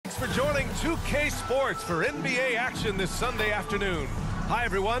joining 2K Sports for NBA action this Sunday afternoon. Hi,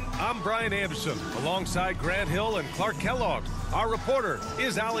 everyone. I'm Brian Anderson, alongside Grant Hill and Clark Kellogg. Our reporter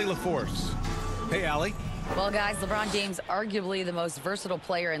is Allie LaForce. Hey, Allie. Well, guys, LeBron James, arguably the most versatile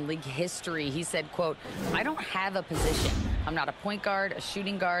player in league history. He said, quote, "I don't have a position. I'm not a point guard, a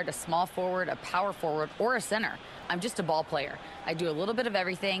shooting guard, a small forward, a power forward, or a center. I'm just a ball player. I do a little bit of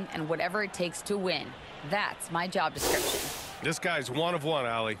everything and whatever it takes to win. That's my job description." This guy's one of one,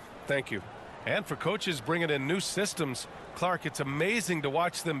 Allie. Thank you. And for coaches bringing in new systems, Clark, it's amazing to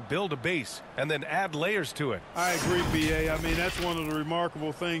watch them build a base and then add layers to it. I agree, B.A. I mean, that's one of the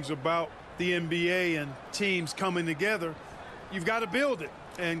remarkable things about the NBA and teams coming together. You've got to build it,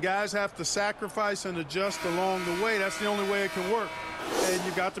 and guys have to sacrifice and adjust along the way. That's the only way it can work. And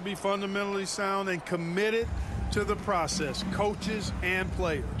you've got to be fundamentally sound and committed to the process, coaches and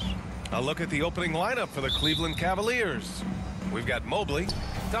players. A look at the opening lineup for the Cleveland Cavaliers. We've got Mobley,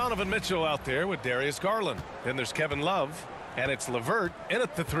 Donovan Mitchell out there with Darius Garland. Then there's Kevin Love, and it's LeVert in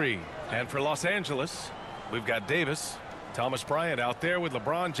at the 3. And for Los Angeles, we've got Davis, Thomas Bryant out there with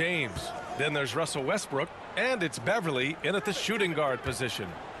LeBron James. Then there's Russell Westbrook, and it's Beverly in at the shooting guard position.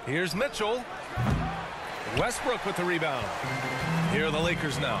 Here's Mitchell. Westbrook with the rebound. Here are the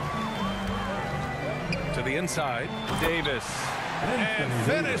Lakers now. To the inside, Davis. And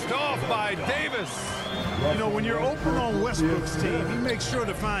finished off by Davis. You know, when you're open on Westbrook's team, he makes sure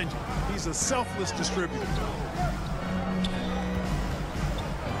to find you. He's a selfless distributor.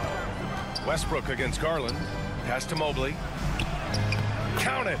 Westbrook against Garland. Pass to Mobley.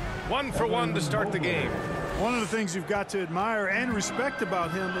 Count it. 1 for 1 to start the game. One of the things you've got to admire and respect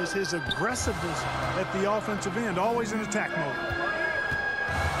about him is his aggressiveness at the offensive end, always in attack mode.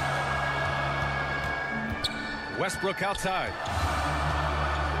 Westbrook outside.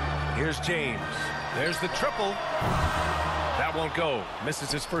 Here's James. There's the triple. That won't go.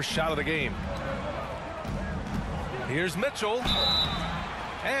 Misses his first shot of the game. Here's Mitchell.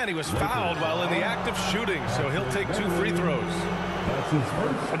 And he was fouled while in the act of shooting, so he'll take 2 free throws.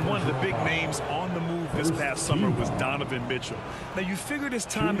 And one of the big names on the move this past summer was Donovan Mitchell. Now, you figured his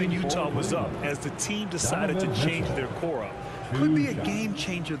time in Utah was up as the team decided to change their core up. Could be a game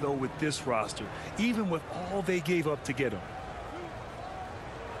changer, though, with this roster, even with all they gave up to get him.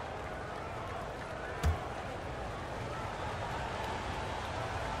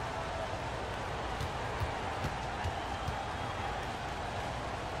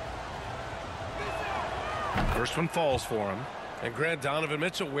 First one falls for him. And Grant, Donovan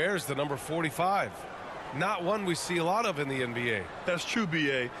Mitchell wears the number 45. Not one we see a lot of in the NBA. That's true,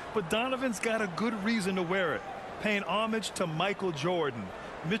 B.A., but Donovan's got a good reason to wear it, paying homage to Michael Jordan.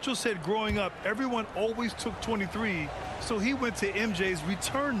 Mitchell said growing up, everyone always took 23, so he went to MJ's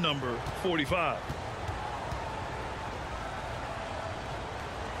return number, 45.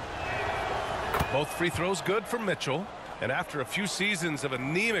 Both free throws good for Mitchell. And after a few seasons of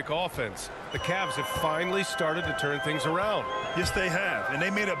anemic offense, the Cavs have finally started to turn things around. Yes, they have, and they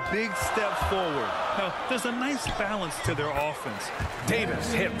made a big step forward. Now, there's a nice balance to their offense.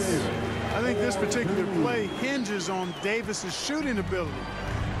 Davis hits. I think this particular play hinges on Davis's shooting ability.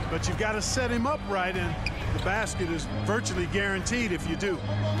 But you've got to set him up right, and the basket is virtually guaranteed if you do.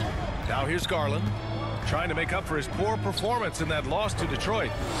 Now here's Garland, trying to make up for his poor performance in that loss to Detroit.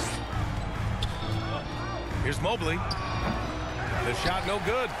 Here's Mobley. The shot no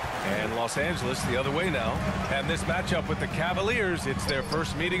good. And Los Angeles the other way now. And this matchup with the Cavaliers, it's their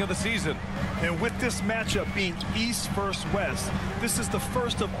first meeting of the season. And with this matchup being East versus West, this is the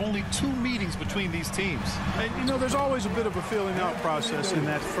first of only 2 meetings between these teams. And, you know, there's always a bit of a filling out process in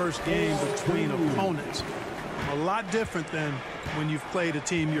that first game between opponents. A lot different than when you've played a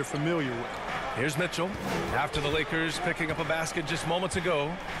team you're familiar with. Here's Mitchell. After the Lakers picking up a basket just moments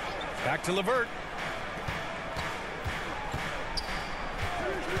ago. Back to LeVert.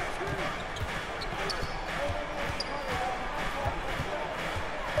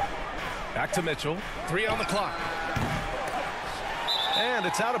 Back to Mitchell. 3 on the clock. And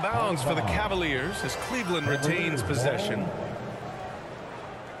it's out of bounds for the Cavaliers as Cleveland retains possession.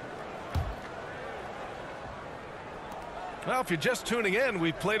 Well, if you're just tuning in,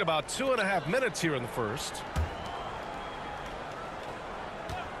 we've played about 2.5 minutes here in the first.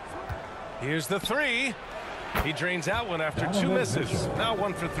 Here's the 3. He drains out one after 2 misses. Now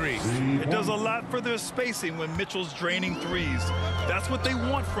 1 for 3. It does a lot for their spacing when Mitchell's draining threes. That's what they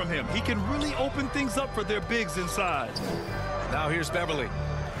want from him. He can really open things up for their bigs inside. Now here's Beverly.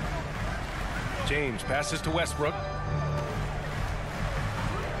 James passes to Westbrook.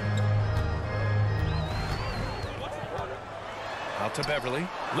 Out to Beverly.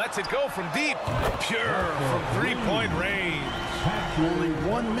 Lets it go from deep. Pure from 3-point range. Only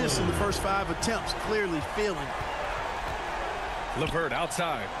one miss in the first 5 attempts, clearly feeling it. LeVert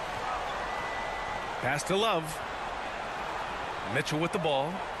outside. Pass to Love. Mitchell with the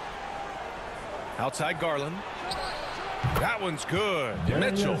ball. Outside Garland. That one's good.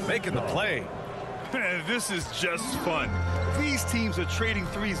 Mitchell making the play. This is just fun. These teams are trading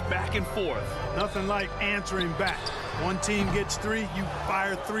threes back and forth. Nothing like answering back. One team gets 3, you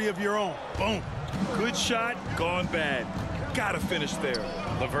fire 3 of your own. Boom. Good shot, gone bad. Gotta finish there.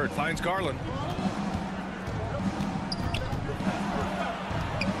 LeVert finds Garland.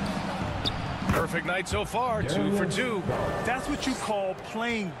 Perfect night so far, 2 for 2. That's what you call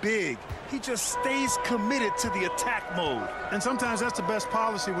playing big. He just stays committed to the attack mode. And sometimes that's the best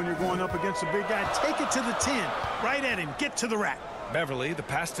policy when you're going up against a big guy. Take it to the 10. Right at him. Get to the rack. Beverly, the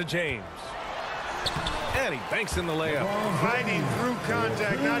pass to James. And he banks in the layup. Fighting through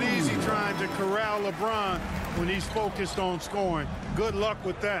contact. Not easy trying to corral LeBron when he's focused on scoring. Good luck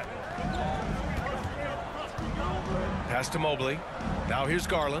with that. Pass to Mobley. Now here's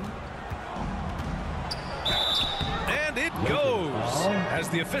Garland. And it goes as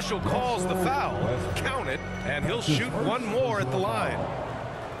the official calls the foul. Count it, and he'll shoot one more at the line.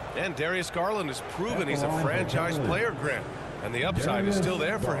 And Darius Garland has proven he's a franchise player, Grant, and the upside is still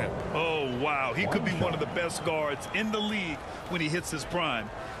there for him. Oh, wow. He could be one of the best guards in the league when he hits his prime.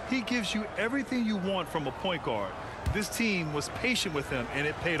 He gives you everything you want from a point guard. This team was patient with him, and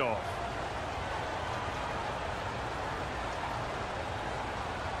it paid off.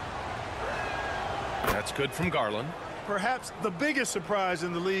 That's good from Garland. Perhaps the biggest surprise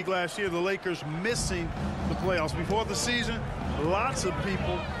in the league last year, the Lakers missing the playoffs. Before the season, lots of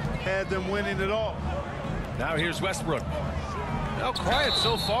people had them winning it all. Now here's Westbrook. Now quiet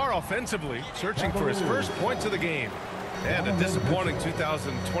so far offensively, searching for his first points of the game. And a disappointing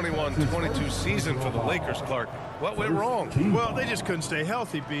 2021-22 season for the Lakers, Clark. What went wrong? Well, they just couldn't stay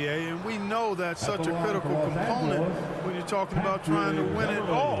healthy, B.A., and we know that's such a critical component when you're talking about trying to win it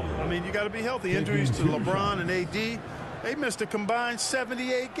all. I mean, you got to be healthy. Injuries to LeBron and A.D., they missed a combined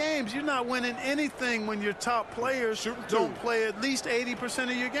 78 games. You're not winning anything when your top players don't play at least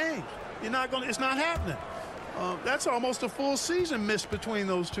 80% of your games. You're not going to, it's not happening. That's almost a full season missed between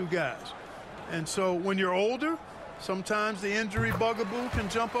those two guys. And so when you're older, sometimes the injury bugaboo can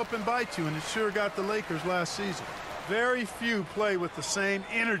jump up and bite you, and it sure got the Lakers last season. Very few play with the same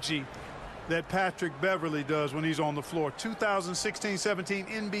energy that Patrick Beverly does when he's on the floor. 2016-17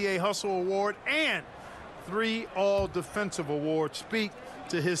 NBA Hustle Award and 3 All-Defensive Awards speak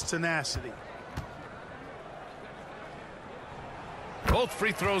to his tenacity. Both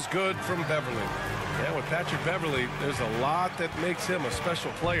free throws good from Beverly. Yeah, with Patrick Beverly, there's a lot that makes him a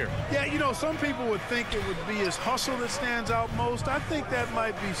special player. Yeah, you know, some people would think it would be his hustle that stands out most. I think that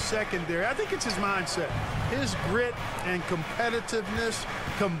might be secondary. I think it's his mindset. His grit and competitiveness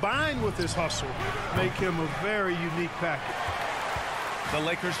combined with his hustle make him a very unique package. The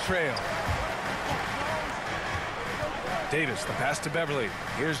Lakers trail. Davis, the pass to Beverly.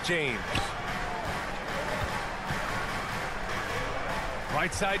 Here's James.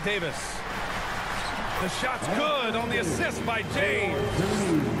 Right side, Davis. The shot's good on the assist by James.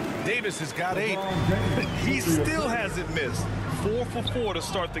 Davis has got 8. He still hasn't missed. 4 for 4 to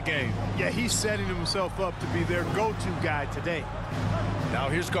start the game. Yeah, he's setting himself up to be their go-to guy today. Now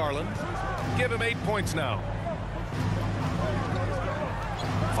here's Garland. Give him 8 points now.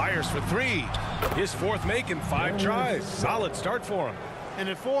 Fires for 3. His 4th make in 5 tries. Solid start for him. And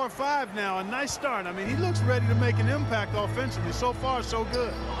at 4 or 5 now, a nice start. I mean, he looks ready to make an impact offensively. So far, so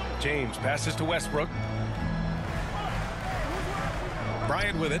good. James passes to Westbrook.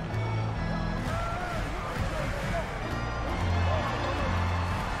 Bryant with it.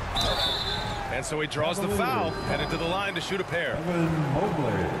 And so he draws the foul, headed to the line to shoot a pair.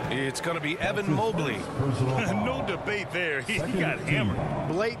 It's going to be Evan Mobley. No debate there. He got hammered.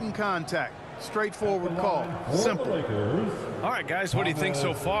 Blatant contact. Straightforward call. Simple. All right, guys, what do you think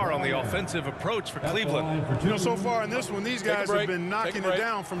so far on the offensive approach for Cleveland? You know, so far in this one, these guys have been knocking it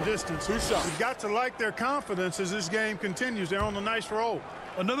down from distance. You've got to like their confidence as this game continues. They're on a nice roll.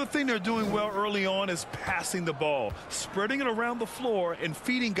 Another thing they're doing well early on is passing the ball, spreading it around the floor and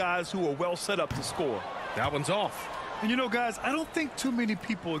feeding guys who are well set up to score. That one's off. And you know, guys, I don't think too many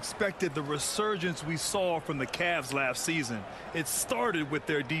people expected the resurgence we saw from the Cavs last season. It started with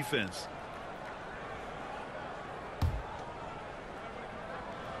their defense.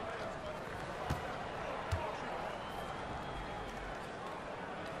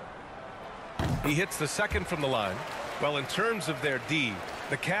 He hits the second from the line. Well, in terms of their D,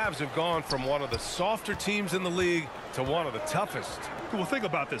 the Cavs have gone from one of the softer teams in the league to one of the toughest. Well, think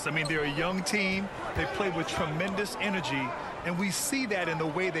about this. I mean, they're a young team. They play with tremendous energy, and we see that in the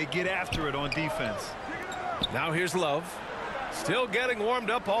way they get after it on defense. Now here's Love. Still getting warmed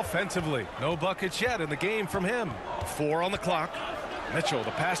up offensively. No buckets yet in the game from him. 4 on the clock. Mitchell,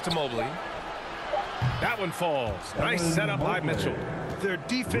 the pass to Mobley. That one falls. Nice setup by Mitchell. Their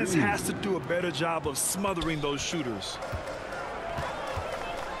defense has to do a better job of smothering those shooters.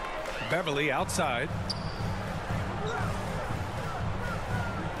 Beverly outside.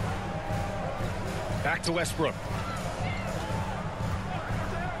 Back to Westbrook.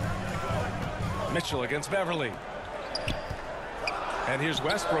 Mitchell against Beverly. And here's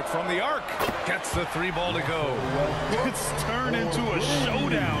Westbrook from the arc. Gets the 3-ball to go. It's turned into a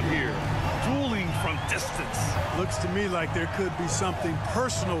showdown here. Dueling from distance. Looks to me like there could be something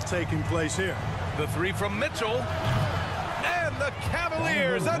personal taking place here. The 3 from Mitchell. And the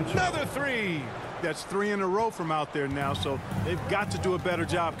Cavaliers, another 3. That's 3 in a row from out there now, so they've got to do a better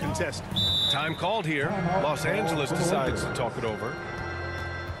job contesting. Time called here. Los Angeles decides to talk it over.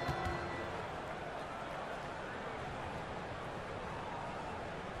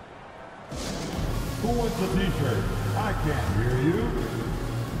 Who wants the t-shirt? I can't hear you.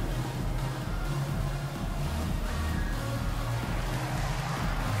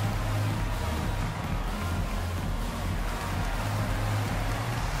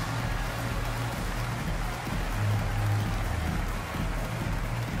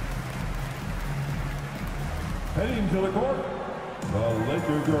 Heading to the court, the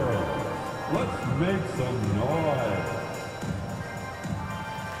Laker girls. Let's make some noise.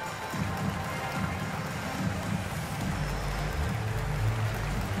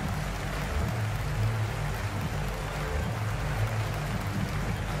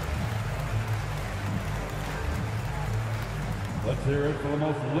 Let's hear it for the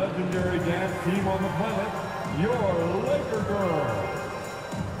most legendary dance team on the planet, your Laker girls.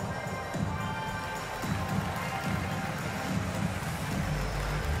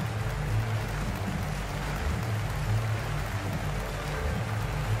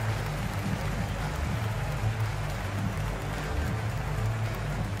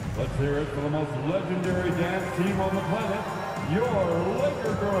 Let's hear it for the most legendary dance team on the planet, your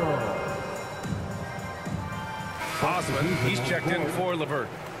Laker girls. Osman, he's checked in for LeVert.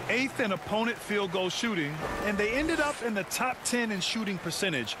 8th in opponent field goal shooting, and they ended up in the top 10 in shooting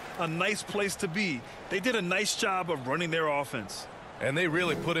percentage. A nice place to be. They did a nice job of running their offense. And they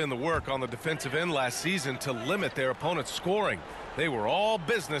really put in the work on the defensive end last season to limit their opponent's scoring. They were all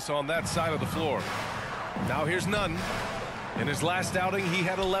business on that side of the floor. Now here's Nunn. In his last outing, he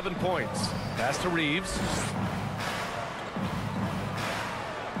had 11 points. Pass to Reeves.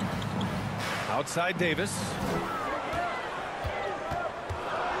 Outside Davis.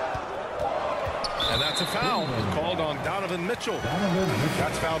 And that's a foul called on Donovan Mitchell.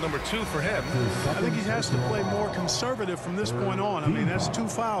 That's foul number 2 for him. I think he has to play more conservative from this point on. I mean, that's 2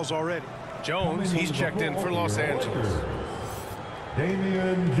 fouls already. Jones, he's checked in for Los Angeles.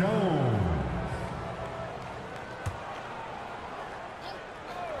 Damian Jones.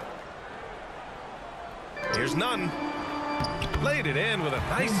 Here's Nunn. Laid it in with a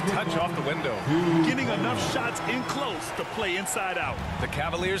nice touch off the window. Getting enough shots in close to play inside out. The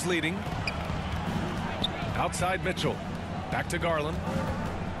Cavaliers leading. Outside Mitchell. Back to Garland.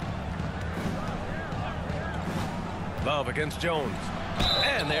 Love against Jones.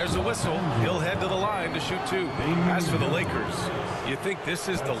 And there's a whistle. He'll head to the line to shoot 2. As for the Lakers, you think this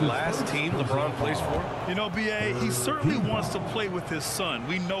is the last team LeBron plays for? You know, B.A., he certainly wants to play with his son.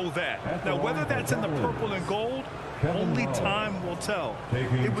 We know that. Now, whether that's in the purple and gold, only time will tell.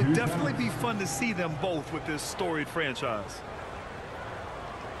 It would definitely be fun to see them both with this storied franchise.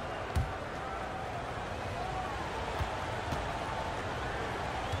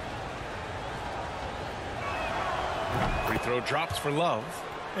 Free throw drops for Love.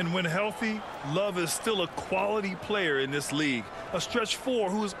 And when healthy, Love is still a quality player in this league. A stretch 4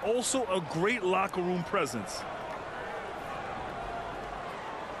 who is also a great locker room presence.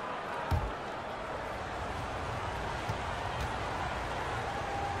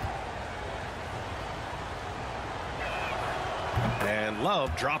 And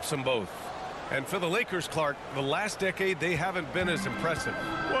Love drops them both. And for the Lakers, Clark, the last decade, they haven't been as impressive.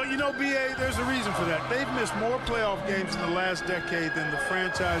 Well, you know, B.A., there's a reason for that. They've missed more playoff games in the last decade than the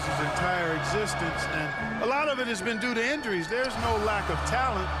franchise's entire existence. And a lot of it has been due to injuries. There's no lack of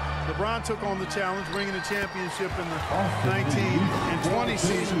talent. LeBron took on the challenge, bringing the championship in the 19 and 20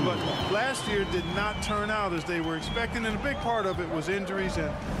 season. But last year did not turn out as they were expecting. And a big part of it was injuries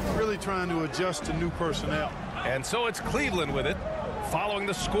and really trying to adjust to new personnel. And so it's Cleveland with it, following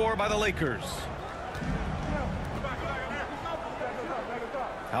the score by the Lakers.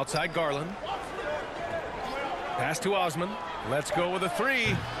 Outside Garland. Pass to Osman. Let's go with a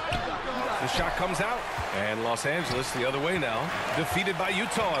three. The shot comes out. And Los Angeles the other way now. Defeated by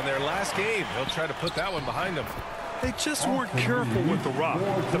Utah in their last game. They'll try to put that one behind them. They just weren't careful with the rock.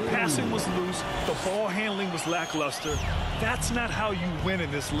 The passing was loose. The ball handling was lackluster. That's not how you win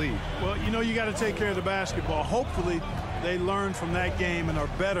in this league. Well, you know, you got to take care of the basketball. Hopefully, they learn from that game and are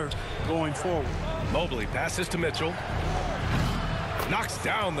better going forward. Mobley passes to Mitchell. Knocks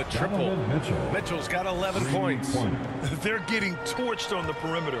down the triple. Mitchell's got 11 points. They're getting torched on the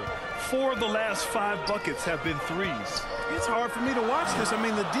perimeter. 4 of the last 5 buckets have been threes. It's hard for me to watch this. I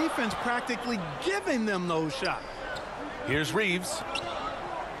mean, the defense practically giving them those shots. Here's Reeves.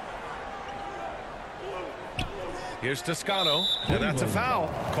 Here's Toscano, and that's a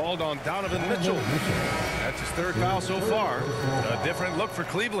foul called on Donovan Mitchell. That's his 3rd foul so far. A different look for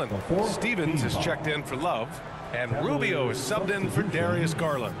Cleveland. Stevens is checked in for Love, and Rubio is subbed in for Darius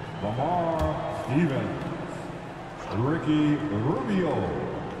Garland. Lamar Stevens. Ricky Rubio.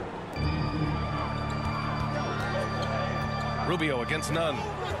 Rubio against Nunn.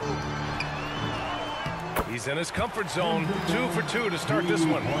 He's in his comfort zone. 2 for 2 to start this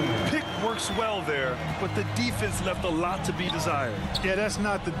one. Pick works well there, but the defense left a lot to be desired. Yeah, that's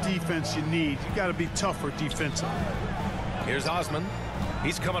not the defense you need. You got to be tougher defensively. Here's Osman.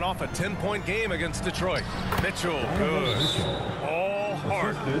 He's coming off a 10-point game against Detroit. Mitchell, good. All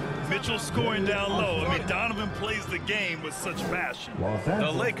heart. Mitchell scoring down low. I mean, Donovan plays the game with such passion.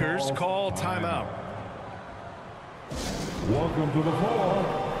 The Lakers call timeout. Welcome to the floor,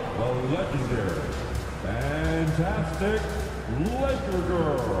 the legendary, fantastic Laker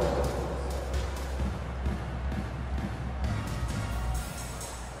girls.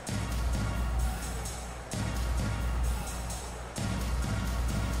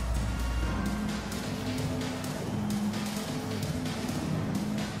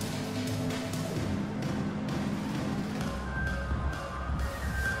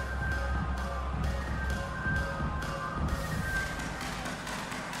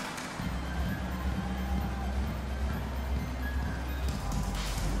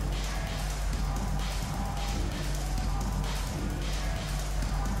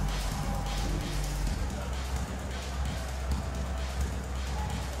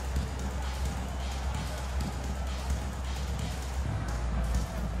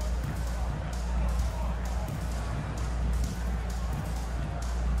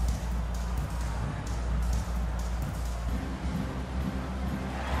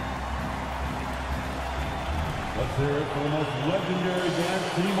 Let's hear it for the most legendary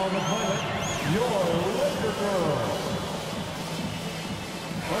dance team on the planet, your Laker girls.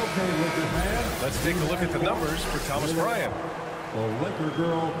 Okay, Laker fans. Let's take a look at the numbers for Thomas Bryant. The Laker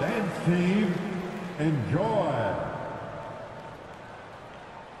girl dance team, enjoy.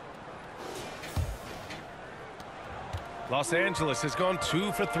 Los Angeles has gone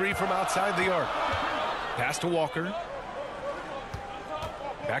 2 for 3 from outside the arc. Pass to Walker.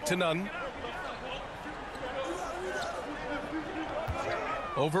 Back to Nunn.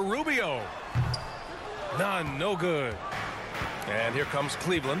 Over Rubio. Nunn, no good. And here comes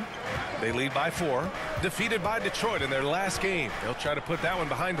Cleveland. They lead by 4. Defeated by Detroit in their last game. They'll try to put that one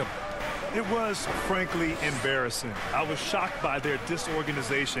behind them. It was, frankly, embarrassing. I was shocked by their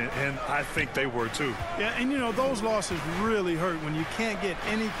disorganization, and I think they were too. Yeah, and you know, those losses really hurt when you can't get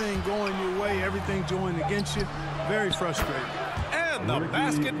anything going your way, everything's going against you. Very frustrating. And the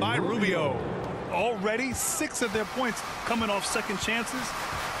basket by Rubio. Already 6 of their points coming off second chances.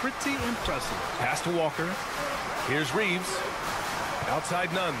 Pretty impressive. Pass to Walker. Here's Reeves.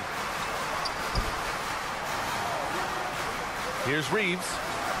 Outside Nunn. Here's Reeves.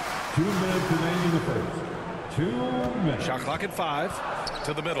 2 minutes remaining in the first. 2 minutes. Shot clock at 5.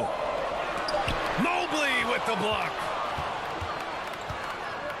 To the middle. Mobley with the block.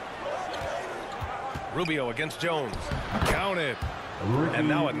 Rubio against Jones. Counted. And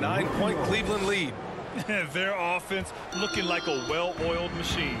now a 9-point Cleveland lead. Their offense looking like a well-oiled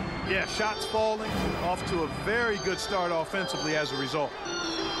machine. Yeah, shots falling, off to a very good start offensively as a result.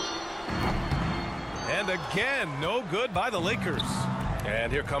 And again, no good by the Lakers.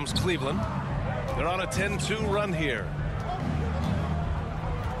 And here comes Cleveland. They're on a 10-2 run here.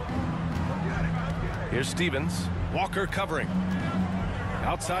 Here's Stevens. Walker covering.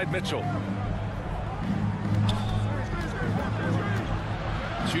 Outside Mitchell.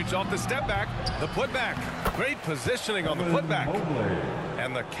 Shoots off the step back. The putback. Great positioning on the putback.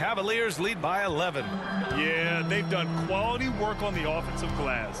 And the Cavaliers lead by 11. Yeah, they've done quality work on the offensive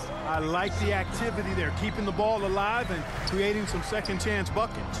glass. I like the activity there, keeping the ball alive and creating some second chance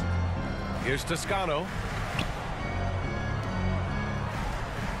buckets. Here's Toscano.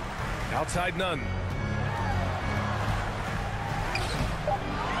 Outside Nunn.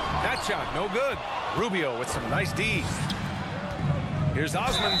 shot, no good. Rubio with some nice D. Here's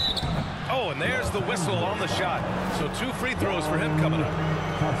Osman. Oh, and there's the whistle on the shot. So 2 free throws for him coming up.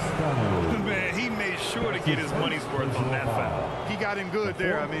 Man, he made sure to get his money's worth on that foul. He got him good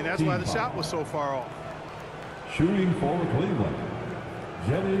there. I mean, that's why the shot was so far off. Shooting for Cleveland,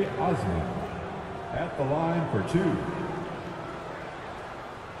 Jetty Osman at the line for 2.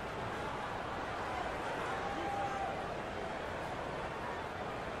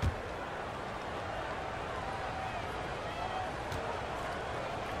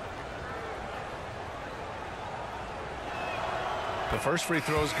 The first free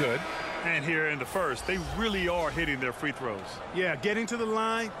throw is good. And here in the first, they really are hitting their free throws. Yeah, getting to the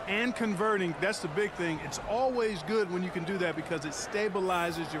line and converting, that's the big thing. It's always good when you can do that because it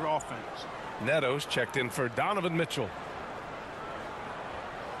stabilizes your offense. Neto's checked in for Donovan Mitchell.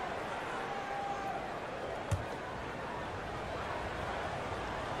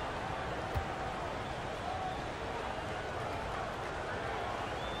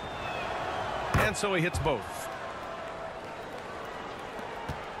 And so he hits both.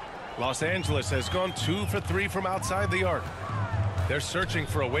 Los Angeles has gone 2 for 3 from outside the arc. They're searching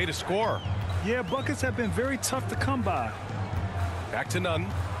for a way to score. Yeah, buckets have been very tough to come by. Back to Nunn.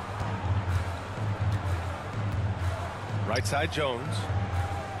 Right side Jones.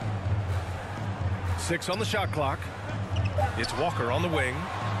 6 on the shot clock. It's Walker on the wing.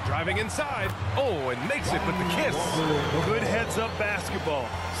 Driving inside. Oh, and makes it with the kiss. Good heads-up basketball.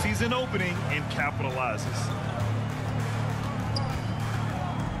 Sees an opening and capitalizes.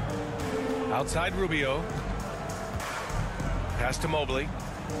 Outside Rubio. Pass to Mobley.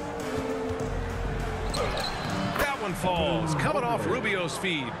 That one falls. Coming off Rubio's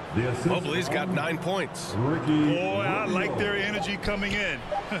feed. Mobley's got 9 points. Boy, I like their energy coming in.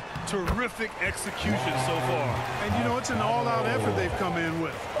 Terrific execution so far. And, you know, it's an all-out effort they've come in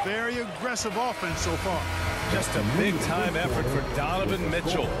with. Very aggressive offense so far. Just a big-time effort for Donovan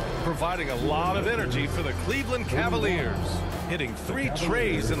Mitchell, providing a lot of energy for the Cleveland Cavaliers. Hitting 3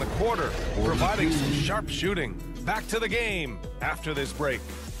 trays in the quarter, providing some sharp shooting. Back to the game after this break.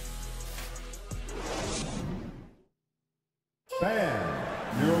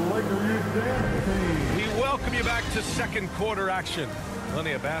 Fans, your Laker Youth Dance Team. We welcome you back to second quarter action.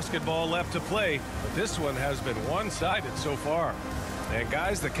 Plenty of basketball left to play, but this one has been one-sided so far. And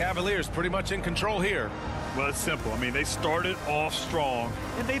guys, the Cavaliers pretty much in control here. Well, it's simple. I mean, they started off strong,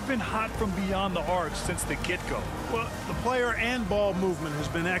 and they've been hot from beyond the arc since the get-go. Well, the player and ball movement has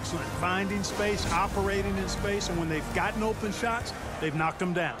been excellent. Finding space, operating in space, and when they've gotten open shots, they've knocked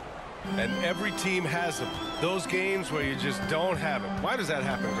them down. And every team has them. Those games where you just don't have it. Why does that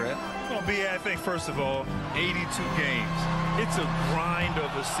happen, Grant? Well, B, I think, first of all, 82 games. It's a grind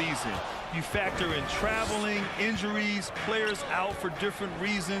of a season. You factor in traveling, injuries, players out for different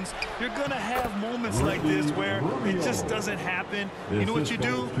reasons. You're going to have moments like this where it just doesn't happen. You know what you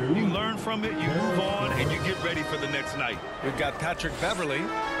do? You learn from it, you move on, and you get ready for the next night. We've got Patrick Beverly,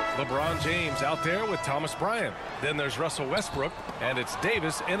 LeBron James out there with Thomas Bryant. Then there's Russell Westbrook, and it's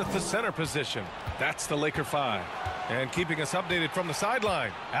Davis in at the center position. That's the Laker 5. And keeping us updated from the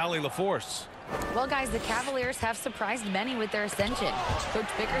sideline, Allie LaForce. Well, guys, the Cavaliers have surprised many with their ascension. Coach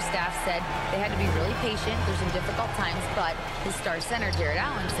Bickerstaff said they had to be really patient through some difficult times, but his star center, Jared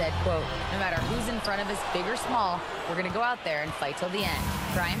Allen, said, quote, no matter who's in front of us, big or small, we're going to go out there and fight till the end.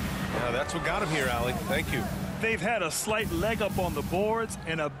 Brian? Yeah, that's what got him here, Allie. Thank you. They've had a slight leg up on the boards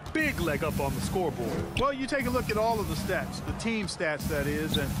and a big leg up on the scoreboard. Well, you take a look at all of the stats, the team stats, that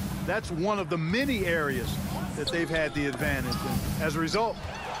is, and that's one of the many areas that they've had the advantage. And as a result,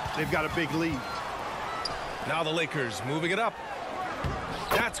 they've got a big lead. Now the Lakers moving it up.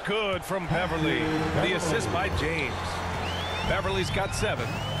 That's good from Beverly. The assist by James. Beverly's got 7.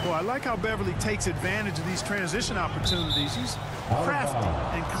 Well, I like how Beverly takes advantage of these transition opportunities. He's crafty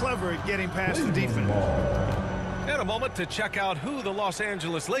and clever at getting past the defense. And a moment to check out who the Los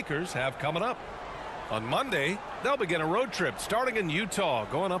Angeles Lakers have coming up. On Monday, they'll begin a road trip starting in Utah,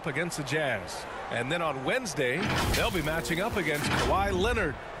 going up against the Jazz. And then on Wednesday, they'll be matching up against Kawhi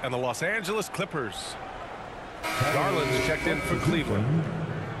Leonard and the Los Angeles Clippers. Garland's checked in for Cleveland.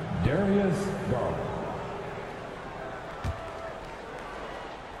 Darius Garland.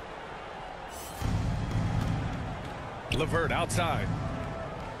 LeVert outside.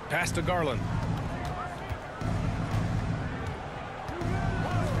 Pass to Garland.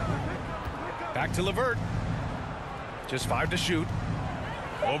 Back to LeVert. Just 5 to shoot.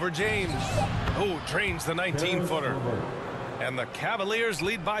 Over James. Oh, drains the 19-footer. And the Cavaliers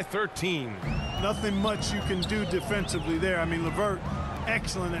lead by 13. Nothing much you can do defensively there. I mean, LeVert,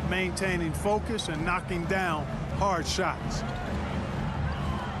 excellent at maintaining focus and knocking down hard shots.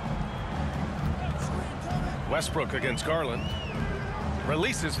 Westbrook against Garland.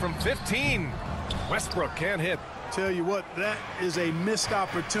 Releases from 15. Westbrook can't hit. Tell you what, that is a missed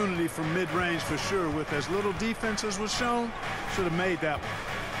opportunity from mid-range for sure. With as little defense as was shown, should have made that one.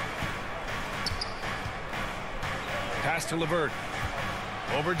 Pass to LeVert.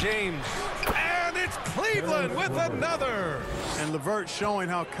 Over James. And it's Cleveland with another. And LeVert showing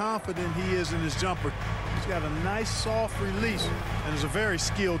how confident he is in his jumper. He's got a nice soft release and is a very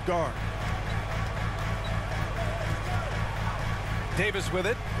skilled guard. Davis with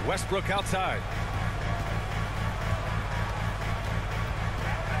it. Westbrook outside.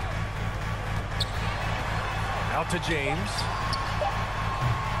 Out to James.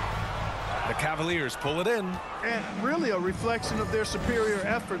 The Cavaliers pull it in. And really a reflection of their superior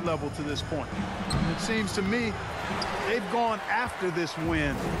effort level to this point. It seems to me they've gone after this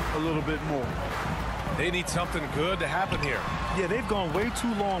win a little bit more. They need something good to happen here. Yeah, they've gone way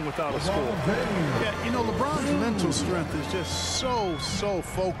too long without a score. Yeah, you know, LeBron's mental strength is just so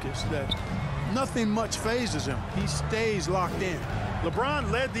focused that nothing much phases him. He stays locked in. LeBron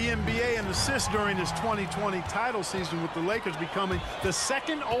led the NBA in assists during his 2020 title season, with the Lakers becoming the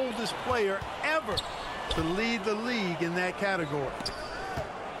second oldest player ever to lead the league in that category.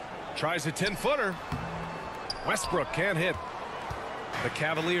 Tries a 10-footer. Westbrook can't hit. The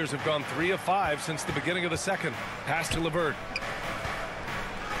Cavaliers have gone 3 of 5 since the beginning of the second. Pass to LeVert.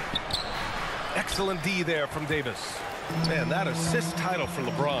 Excellent D there from Davis. Man, that assist title for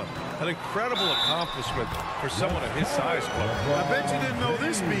LeBron. An incredible accomplishment for someone of his size, Club. I bet you didn't know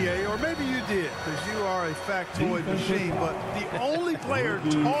this, BA, or maybe you did, because you are a factoid machine, but the only player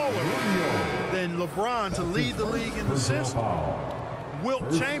taller than LeBron to lead the league in assists,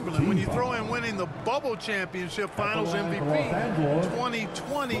 Wilt Chamberlain. When you throw in winning the Bubble Championship Finals MVP,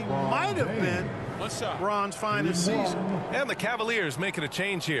 2020 might have been LeBron's finest season. And the Cavaliers making a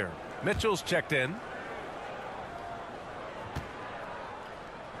change here. Mitchell's checked in.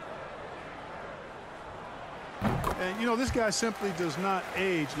 And, you know, this guy simply does not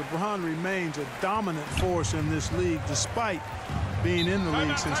age. LeBron remains a dominant force in this league, despite being in the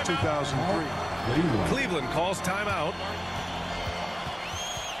league since 2003. Cleveland calls timeout.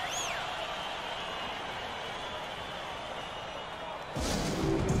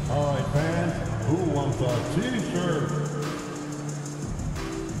 All right, fans, who wants a T-shirt?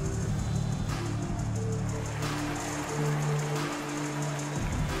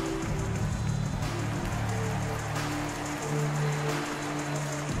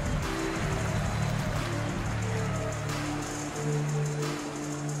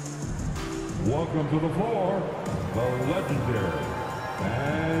 Welcome to the floor, the legendary,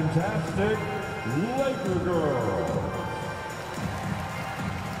 fantastic Laker Girls.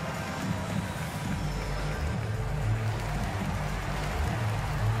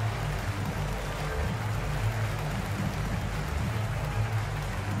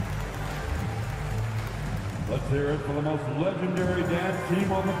 Let's hear it for the most legendary dance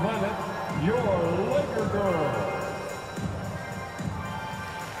team on the planet, your Laker Girls.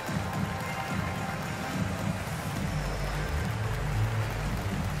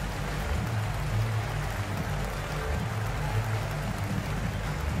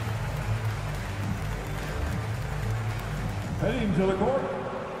 Heading to the court,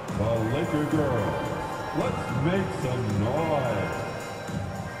 the Laker Girls. Let's make some noise.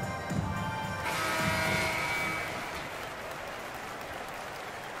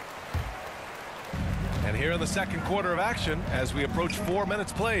 And here in the second quarter of action, as we approach 4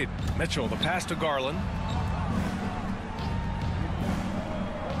 minutes played. Mitchell, the pass to Garland.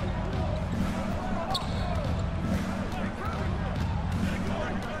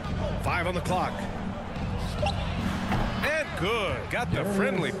 Five on the clock. And good. Got the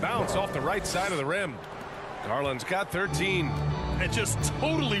friendly bounce off the right side of the rim. Garland's got 13. And just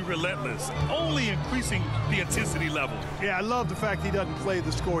totally relentless, only increasing the intensity level. Yeah, I love the fact he doesn't play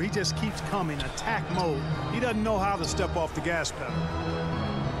the score. He just keeps coming, attack mode. He doesn't know how to step off the gas pedal.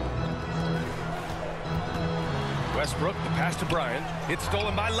 Westbrook, the pass to Bryant. It's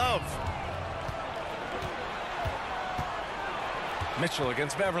stolen by Love. Mitchell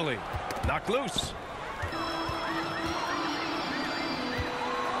against Beverly. Knocked loose.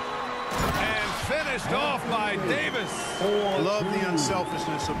 And finished off by Davis. Love the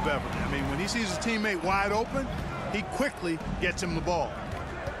unselfishness of Beverly. I mean, when he sees his teammate wide open, he quickly gets him the ball.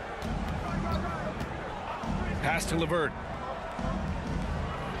 Pass to LeVert.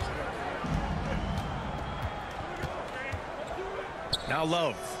 Now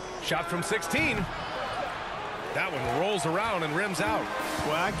Love. Shot from 16. That one rolls around and rims out.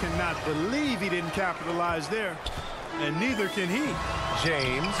 Well, I cannot believe he didn't capitalize there. And neither can he.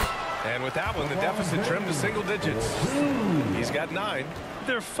 James And with that one, the deficit trimmed to single digits. He's got 9.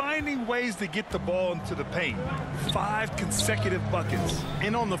 They're finding ways to get the ball into the paint. 5 consecutive buckets.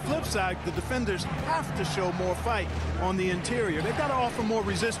 And on the flip side, the defenders have to show more fight on the interior. They've got to offer more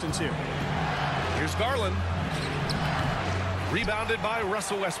resistance here. Here's Garland. Rebounded by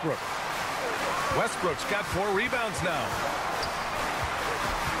Russell Westbrook. Westbrook's got 4 rebounds now.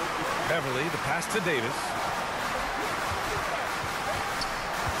 Beverly, the pass to Davis.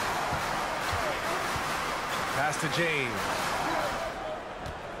 Pass to James.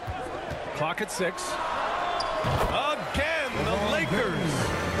 Clock at 6. Again, the Lakers.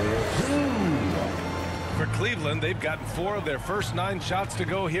 For Cleveland, they've gotten 4 of their first 9 shots to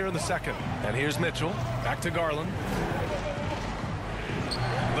go here in the second. And here's Mitchell. Back to Garland.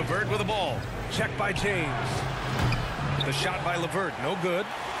 LeVert with the ball. Checked by James. The shot by LeVert, no good.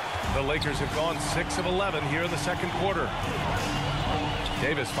 The Lakers have gone 6 of 11 here in the second quarter.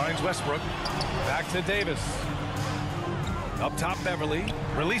 Davis finds Westbrook. Back to Davis. Up top, Beverly.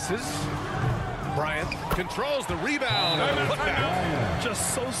 Releases. Bryant controls the rebound. And put back.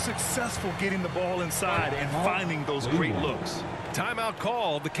 Just so successful getting the ball inside and finding those great looks. Timeout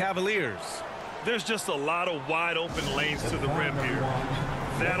called the Cavaliers. There's just a lot of wide open lanes to the rim here.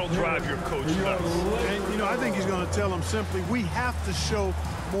 That'll drive your coach nuts. And, you know, I think he's going to tell them simply, we have to show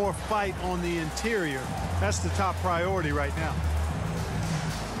more fight on the interior. That's the top priority right now.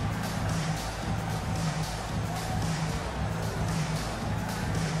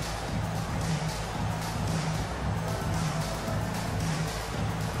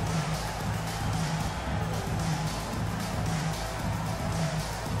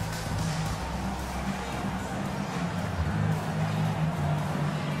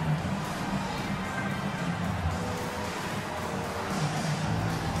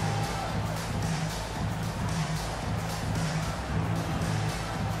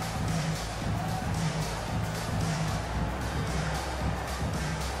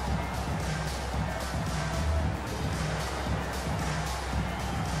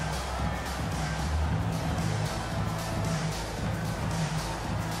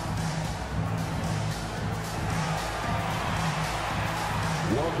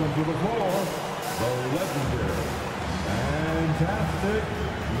 Welcome to the floor, the legendary, fantastic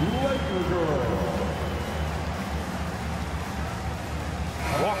Laker girl.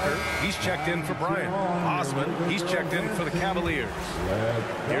 Walker, he's checked in for Bryant. Osman, he's checked in for the Cavaliers.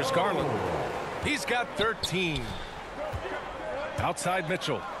 Here's Garland. He's got 13. Outside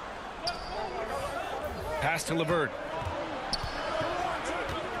Mitchell. Pass to LeVert.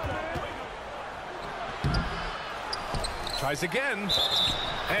 Tries again.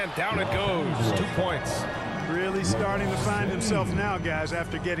 And down it goes. 2 points. Really starting to find himself now, guys,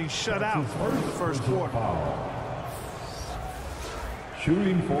 after getting shut out in the first quarter.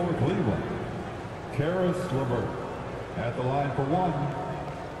 Shooting for Cleveland, Karis LeVert at the line for 1.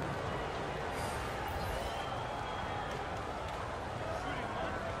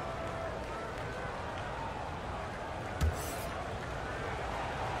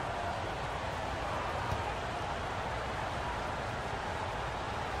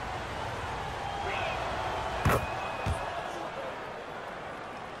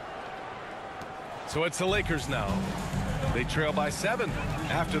 So it's the Lakers now. They trail by 7.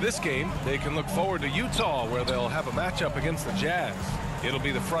 After this game, they can look forward to Utah, where they'll have a matchup against the Jazz. It'll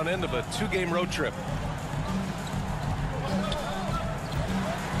be the front end of a 2-game road trip.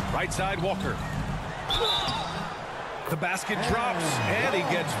 Right side, Walker. The basket drops, and he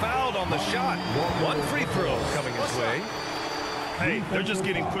gets fouled on the shot. 1 free throw coming his way. Hey, they're just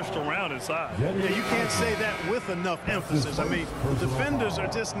getting pushed around inside. Yeah, you can't say that with enough emphasis. I mean, the defenders are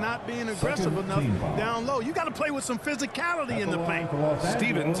just not being aggressive enough down low. You got to play with some physicality in the paint.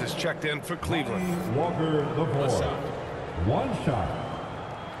 Stevens is checked in for Cleveland. Walker, the board. 1 shot.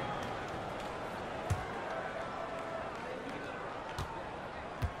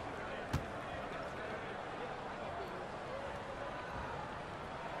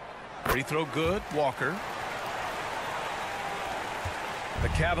 Free throw good, Walker. The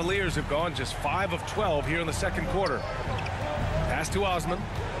Cavaliers have gone just 5 of 12 here in the second quarter. Pass to Osman.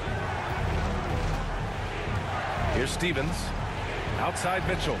 Here's Stevens. Outside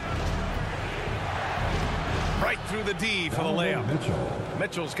Mitchell. Right through the D for the layup.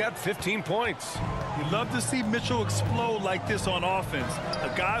 Mitchell's got 15 points. You love to see Mitchell explode like this on offense.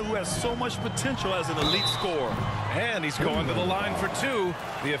 A guy who has so much potential as an elite scorer. And he's going to the line for two.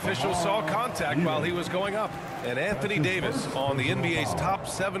 The official saw contact while he was going up. And Anthony Davis on the NBA's top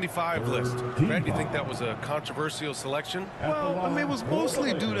 75 list. Brad, do you think that was a controversial selection? Well, I mean, it was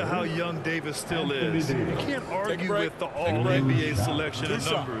mostly due to how young Davis still is. You can't argue with the All-NBA selection and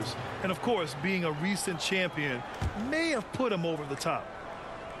numbers. And, of course, being a recent champion may have put him over the top.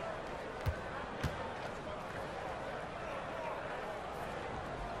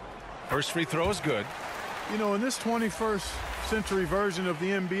 First free throw is good. You know, in this 21st century version of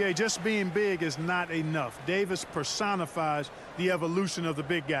the NBA, just being big is not enough. Davis personifies the evolution of the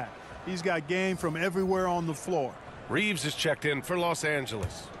big guy. He's got game from everywhere on the floor. Reeves is checked in for Los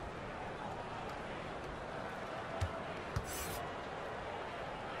Angeles.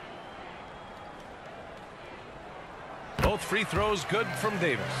 Both free throws good from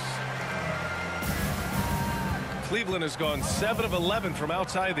Davis. Cleveland has gone 7 of 11 from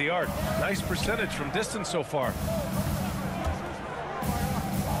outside the arc. Nice percentage from distance so far.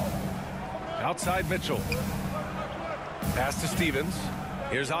 Outside Mitchell. Pass to Stevens.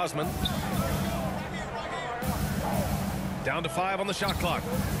 Here's Osman. Down to 5 on the shot clock.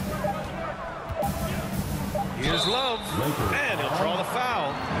 Here's Love. And he'll draw the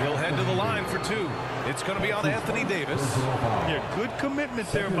foul. He'll head to the line for 2. It's going to be on Anthony Davis. Yeah, good commitment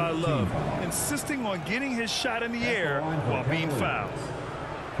there by Love. Insisting on getting his shot in the air while being fouled.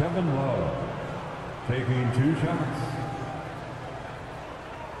 Kevin Love taking 2 shots.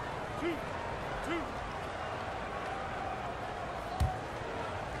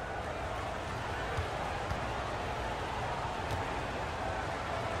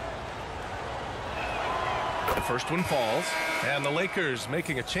 The first one falls, and the Lakers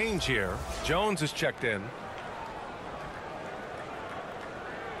making a change here. Jones is checked in.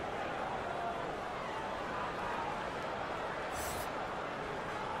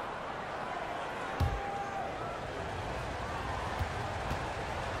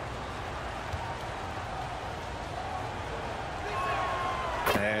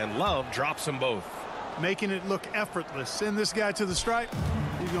 And Love drops them both. Making it look effortless. Send this guy to the stripe.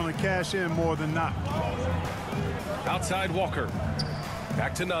 He's going to cash in more than not. Outside Walker.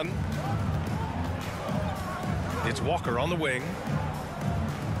 Back to Nunn. It's Walker on the wing.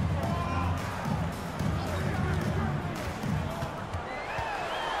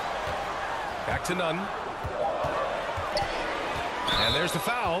 Back to Nunn. And there's the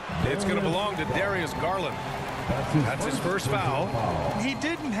foul. It's going to belong to Darius Garland. That's his first foul. He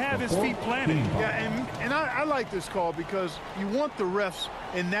didn't have his feet planted. Yeah, and I like this call because you want the refs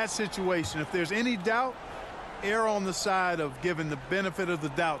in that situation. If there's any doubt, err on the side of giving the benefit of the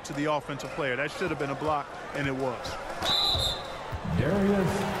doubt to the offensive player. That should have been a block, and it was.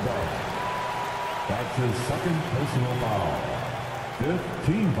 Darius Garland. That's his second personal foul. 5th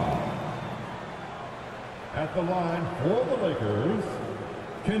team foul. At the line for the Lakers,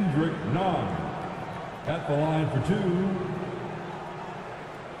 Kendrick Nunn. At the line for 2.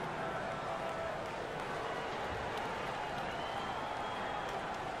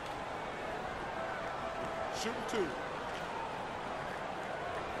 Shooting 2.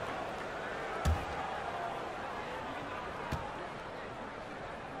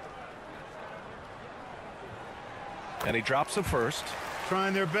 And he drops the first.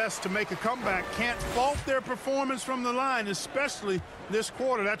 Trying their best to make a comeback. Can't fault their performance from the line, especially this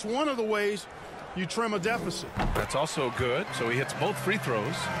quarter. That's one of the ways you trim a deficit. That's also good. So he hits both free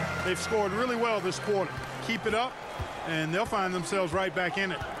throws. They've scored really well this quarter. Keep it up, and they'll find themselves right back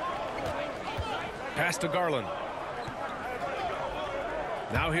in it. Pass to Garland.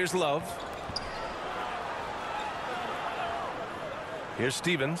 Now here's Love. Here's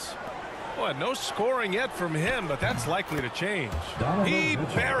Stevens. Boy, no scoring yet from him, but that's likely to change. He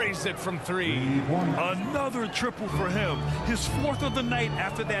buries it from 3. Another triple for him. His 4th of the night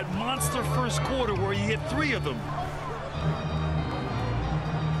after that monster first quarter where he hit 3 of them.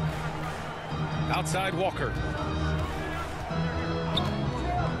 Outside Walker.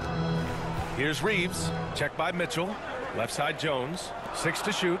 Here's Reeves. Checked by Mitchell. Left side Jones. 6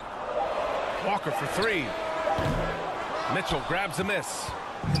 to shoot. Walker for 3. Mitchell grabs a miss.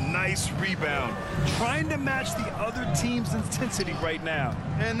 Nice rebound. Trying to match the other team's intensity right now.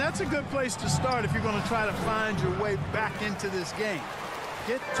 And that's a good place to start if you're going to try to find your way back into this game.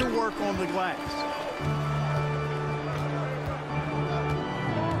 Get to work on the glass.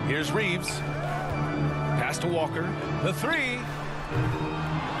 Here's Reeves. Pass to Walker. The 3.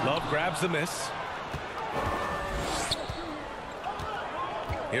 Love grabs the miss.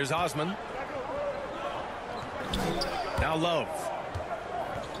 Here's Osman. Now Love.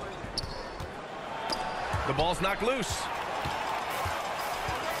 The ball's knocked loose.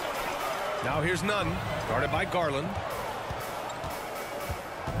 Now here's Nunn, guarded by Garland.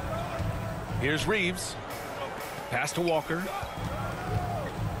 Here's Reeves. Pass to Walker.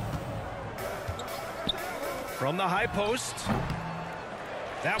 From the high post.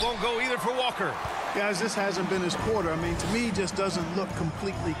 That won't go either for Walker. Guys, this hasn't been his quarter. I mean, to me, he just doesn't look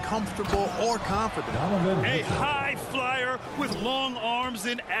completely comfortable or confident. A high flyer with long arms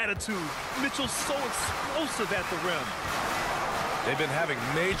and attitude. Mitchell's so explosive at the rim. They've been having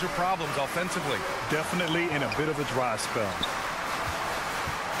major problems offensively. Definitely in a bit of a dry spell.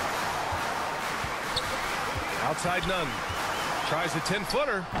 Outside Nunn. Tries a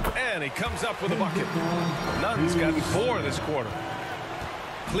 10-footer, and he comes up with a bucket. Nunn's gotten 4 this quarter.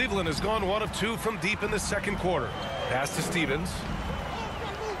 Cleveland has gone 1 of 2 from deep in the second quarter. Pass to Stevens.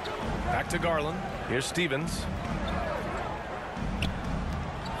 Back to Garland. Here's Stevens.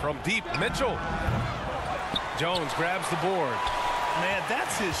 From deep, Mitchell. Jones grabs the board. Man,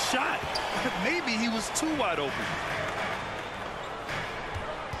 that's his shot. Maybe he was too wide open.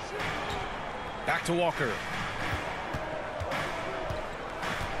 Back to Walker.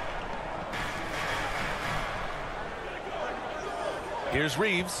 Here's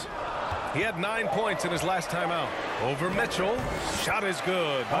Reeves. He had 9 points in his last time out. Over Mitchell. Shot is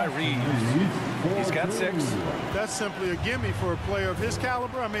good by Reeves. He's got 6. That's simply a gimme for a player of his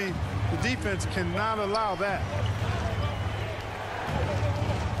caliber. I mean, the defense cannot allow that.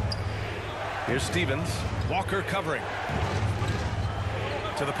 Here's Stevens. Walker covering.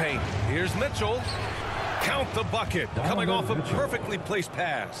 To the paint. Here's Mitchell. Count the bucket. Coming off a perfectly placed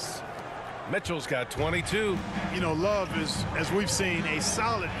pass. Mitchell's got 22. You know, Love is, as we've seen, a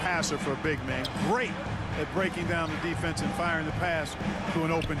solid passer for a big man. Great at breaking down the defense and firing the pass to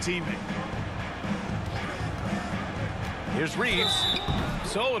an open teammate. Here's Reeves.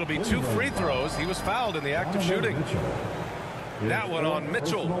 So it'll be 2 free throws. He was fouled in the act of shooting. That one on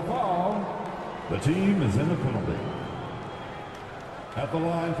Mitchell. The team is in a penalty. At the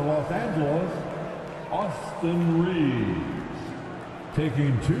line for Los Angeles, Austin Reeves,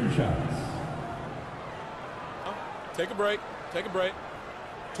 taking 2 shots. Take a break. Take a break.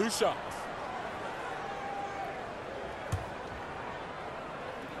 2 shots.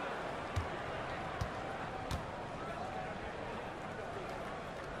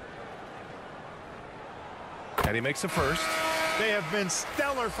 And he makes a first. They have been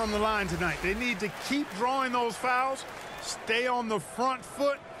stellar from the line tonight. They need to keep drawing those fouls, stay on the front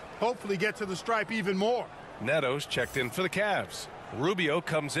foot, hopefully get to the stripe even more. Neto's checked in for the Cavs. Rubio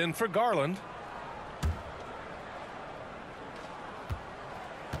comes in for Garland.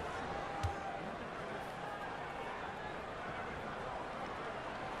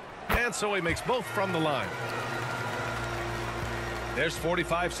 And so he makes both from the line. There's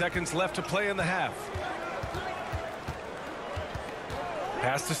 45 seconds left to play in the half.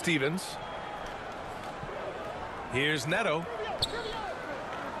 Pass to Stevens. Here's Neto.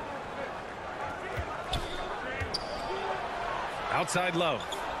 Outside Love.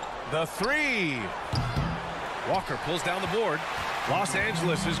 The 3. Walker pulls down the board. Los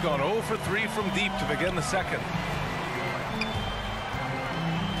Angeles has gone 0 for 3 from deep to begin the second.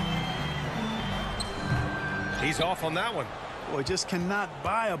 He's off on that one. Boy, just cannot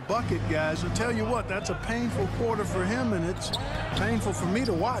buy a bucket, guys. I'll tell you what, that's a painful quarter for him, and it's painful for me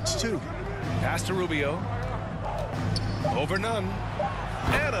to watch, too. Pass to Rubio. Over Nunn.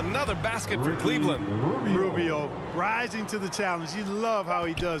 And another basket for Cleveland. Rubio rising to the challenge. You love how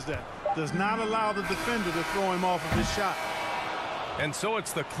he does that. Does not allow the defender to throw him off of his shot. And so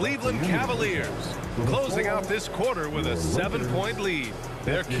it's the Cleveland Cavaliers closing out this quarter with a 7-point lead.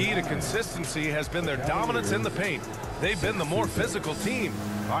 Their key to consistency has been their dominance in the paint. They've been the more physical team.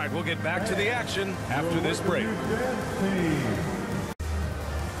 All right, we'll get back to the action after this break.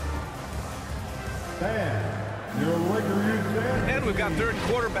 And we've got third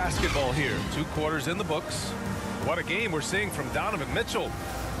quarter basketball here. 2 quarters in the books. What a game we're seeing from Donovan Mitchell.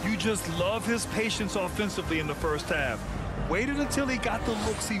 You just love his patience offensively in the first half. Waited until he got the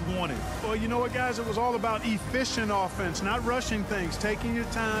looks he wanted. Well, you know what, guys? It was all about efficient offense, not rushing things, taking your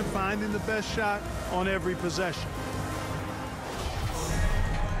time, finding the best shot on every possession.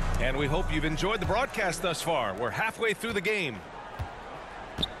 And we hope you've enjoyed the broadcast thus far. We're halfway through the game.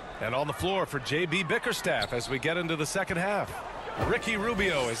 And on the floor for J.B. Bickerstaff as we get into the second half. Ricky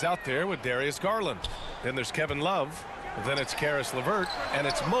Rubio is out there with Darius Garland. Then there's Kevin Love. Then it's Caris LeVert, and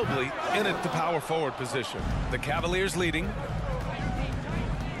it's Mobley in at the power forward position. The Cavaliers leading.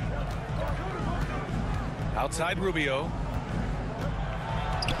 Outside Rubio.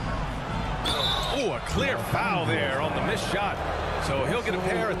 Oh, a clear foul there on the missed shot. So he'll get a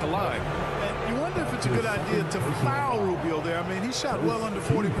pair at the line. And You wonder if it's a good idea to foul Rubio there. I mean, he shot well under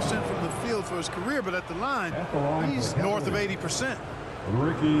 40% from the field for his career, but at the line, he's north of 80%.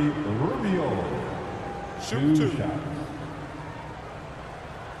 Ricky Rubio. Shoot two. Shots.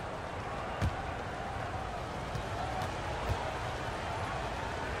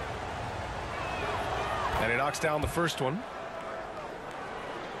 And he knocks down the first one.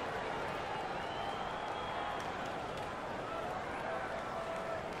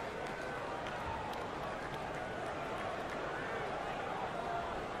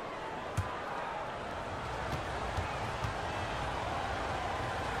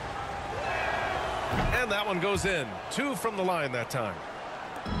 And that one goes in. 2 from the line that time.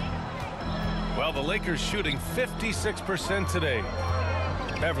 Well, the Lakers shooting 56% today.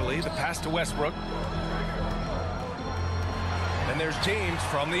 Beverly, the pass to Westbrook. And there's James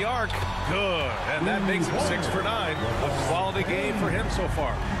from the arc. Good. And that makes him 6 for 9. A quality game for him so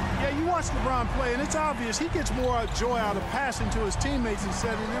far. Yeah, you watch LeBron play, and it's obvious he gets more joy out of passing to his teammates and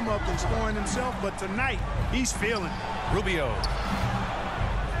setting them up than scoring himself. But tonight, he's feeling it. Rubio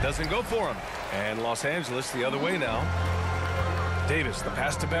doesn't go for him. And Los Angeles the other way now. Davis, the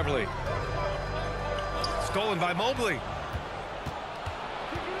pass to Beverly. Stolen by Mobley.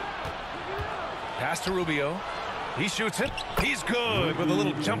 Pass to Rubio. He shoots it. He's good with a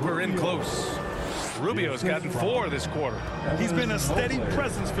little jumper in close. Rubio's gotten 4 this quarter. He's been a steady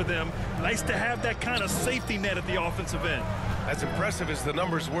presence for them. Nice to have that kind of safety net at the offensive end. As impressive as the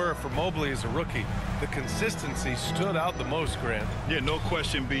numbers were for Mobley as a rookie, the consistency stood out the most, Grant. Yeah, no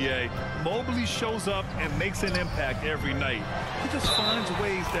question, B.A. Mobley shows up and makes an impact every night. He just finds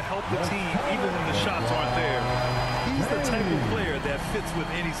ways to help the team even when the shots aren't there. He's the type of player that fits with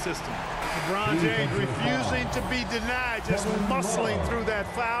any system. LeBron James refusing to be denied, just muscling through that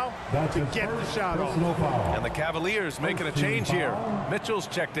foul to get the shot off. And the Cavaliers making a change here. Mitchell's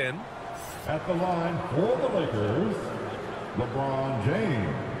checked in. At the line for the Lakers, LeBron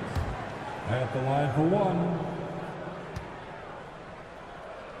James. At the line for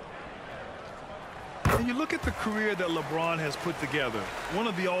 1. And you look at the career that LeBron has put together, one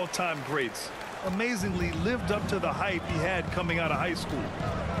of the all-time greats. Amazingly lived up to the hype he had coming out of high school.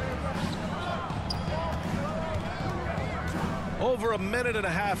 Over a minute and a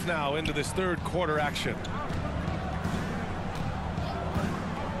half now into this third quarter action.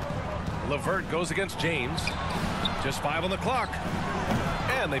 LeVert goes against James. Just 5 on the clock.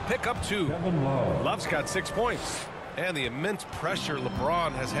 And they pick up 2. Love's got 6 points. And the immense pressure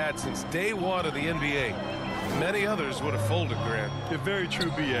LeBron has had since day 1 of the NBA. Many others would have folded, Grant. They're very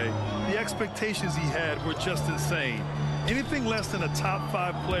true, B.A. The expectations he had were just insane. Anything less than a top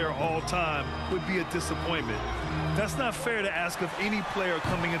 5 player all time would be a disappointment. That's not fair to ask of any player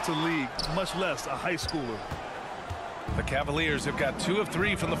coming into the league, much less a high schooler. The Cavaliers have got 2 of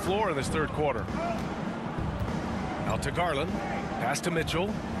 3 from the floor in this third quarter. Out to Garland. Pass to Mitchell.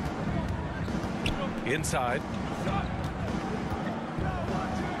 Inside.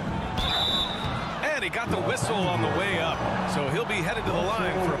 And he got the whistle on the way up. So he'll be headed to the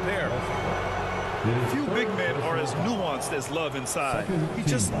line for a pair. Few big men are as nuanced as Love inside. He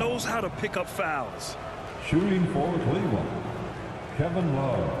just knows how to pick up fouls. Shooting for Cleveland, Kevin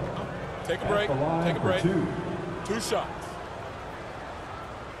Love. Take a break. Take a break. 2 shots.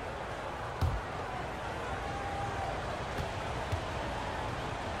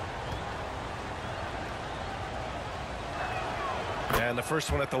 And the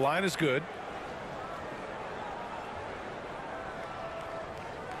first one at the line is good.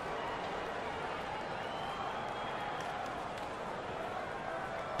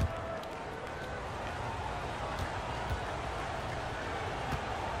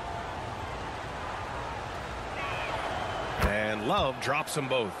 And Love drops them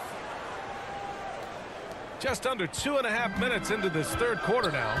both. Just under 2.5 minutes into this third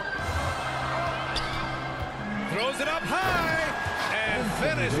quarter now. Throws it up high and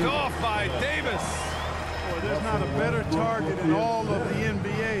finished off by Davis. Boy, there's not a better target in all of the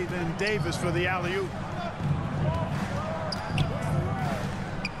NBA than Davis for the alley-oop.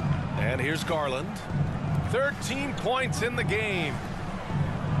 And here's Garland. 13 points in the game.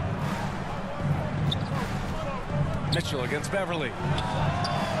 Mitchell against Beverly.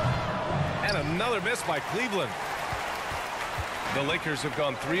 And another miss by Cleveland. The Lakers have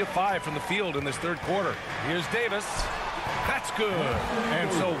gone 3 of 5 from the field in this third quarter. Here's Davis. That's good. And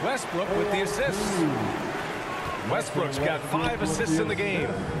so Westbrook with the assists. Westbrook's got 5 assists in the game.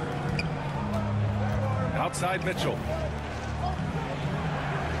 Outside Mitchell.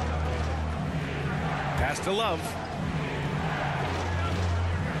 Pass to Love.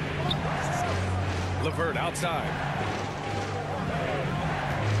 LeVert outside.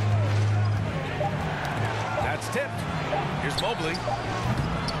 It's tipped. Here's Mobley.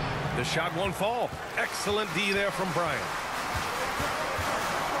 The shot won't fall. Excellent D there from Bryant.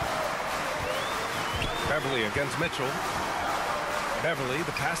 Beverly against Mitchell. Beverly,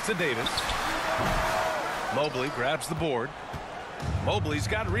 the pass to Davis. Mobley grabs the board. Mobley's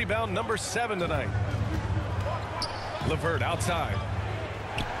got rebound number 7 tonight. LeVert outside.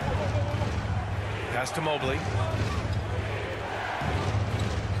 Pass to Mobley.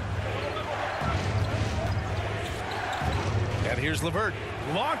 And here's LeVert.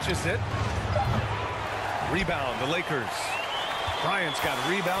 Launches it. Rebound, the Lakers. Bryant's got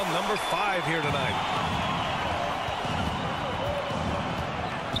rebound number 5 here tonight.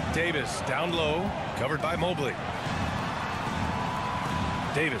 Davis down low, covered by Mobley.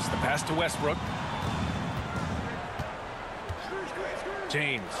 Davis, the pass to Westbrook.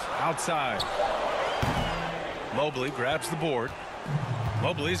 James outside. Mobley grabs the board.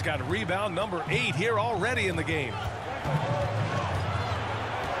 Mobley's got rebound number 8 here already in the game.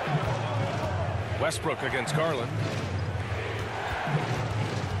 Westbrook against Garland.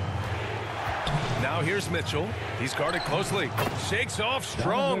 Now here's Mitchell. He's guarded closely. Shakes off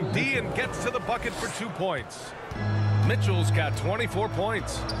strong D and gets to the bucket for 2 points. Mitchell's got 24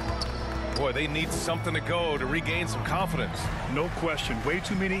 points. Boy, they need something to go to regain some confidence. No question. Way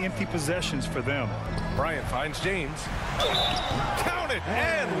too many empty possessions for them. Bryant finds James. Count it,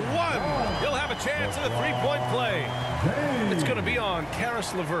 and 1. He'll have a chance at a 3-point play. It's going to be on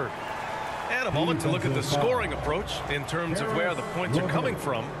Caris LeVert. And a moment to look at the scoring approach in terms of where the points are coming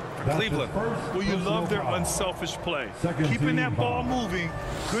from for Cleveland. Well, you love their unselfish play. Keeping that ball moving,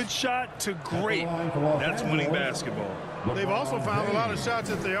 good shot to great. That's winning basketball. They've also found a lot of shots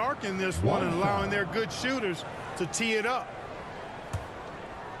at the arc in this one and allowing their good shooters to tee it up.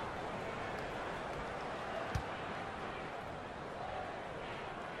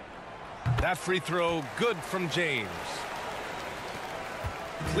 That free throw good from James.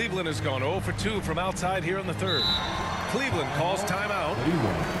 Cleveland has gone 0 for 2 from outside here in the third. Cleveland calls timeout.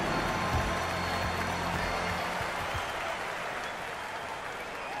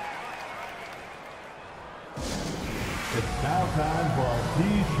 It's now time for our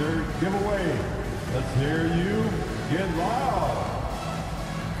T-shirt giveaway. Let's hear you get loud.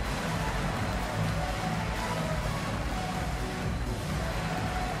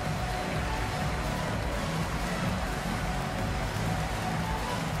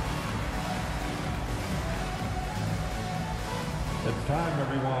 It's time,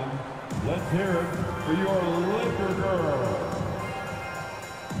 everyone. Let's hear it for your Laker girl.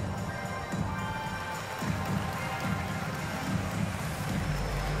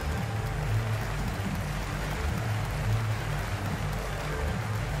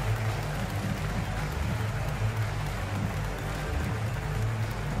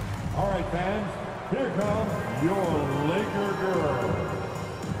 All right, fans, here comes your Laker girl.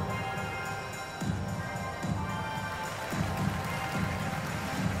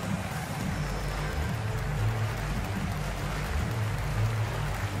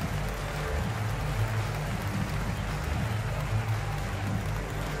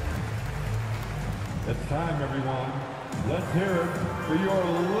 It's time, everyone. Let's hear it for your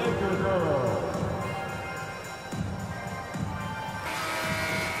Laker girl.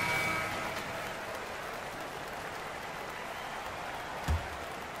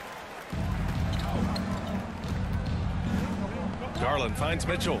 Garland finds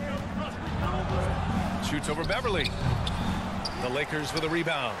Mitchell. Shoots over Beverly. The Lakers with a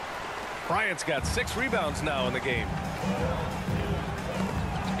rebound. Bryant's got 6 rebounds now in the game.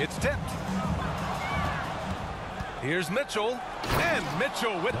 It's tipped. Here's Mitchell, and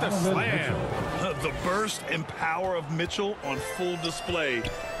Mitchell with the slam. The burst and power of Mitchell on full display.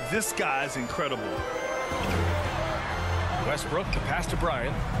 This guy's incredible. Westbrook, the pass to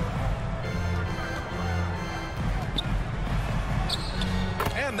Bryant.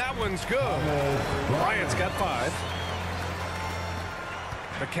 And that one's good. Bryant's got 5.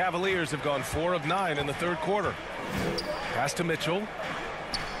 The Cavaliers have gone 4 of 9 in the third quarter. Pass to Mitchell.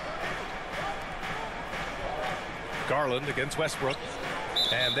 Garland against Westbrook.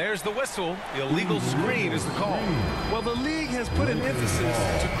 And there's the whistle. The illegal screen is the call. Well, the league has put an emphasis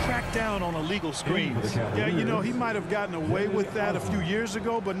to crack down on illegal screens. Yeah, you know, he might have gotten away with that a few years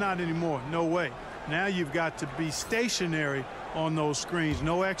ago, but not anymore. No way. Now you've got to be stationary on those screens.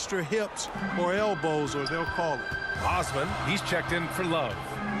 No extra hips or elbows, or they'll call it. Osman, he's checked in for Love.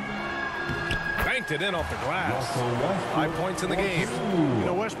 Banked it in off the glass. 5 points in the game. You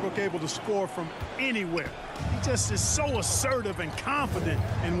know, Westbrook able to score from anywhere. He just is so assertive and confident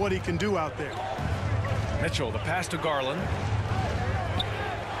in what he can do out there. Mitchell, the pass to Garland.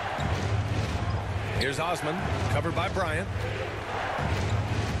 Here's Osman, covered by Bryant.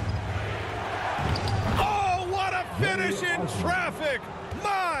 Oh, what a finish in traffic!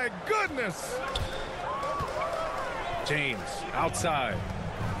 My goodness! James, outside.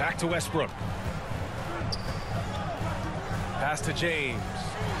 Back to Westbrook. Pass to James.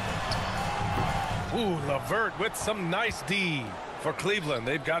 Ooh, LeVert with some nice D. For Cleveland,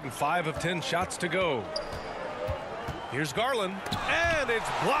 they've gotten 5 of 10 shots to go. Here's Garland, and it's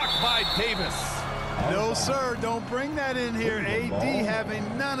blocked by Davis. No, sir, don't bring that in here. AD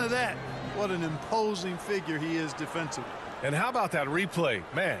having none of that. What an imposing figure he is defensively. And how about that replay?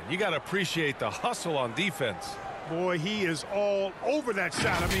 Man, you got to appreciate the hustle on defense. Boy, he is all over that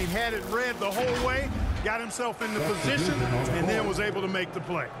shot. I mean, had it read the whole way, got himself in the position, and then was able to make the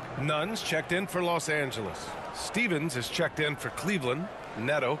play. Nunn's checked in for Los Angeles. Stevens is checked in for Cleveland.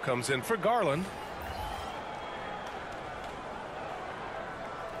 Neto comes in for Garland.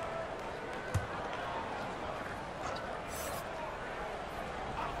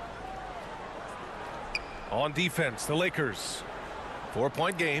 On defense, the Lakers.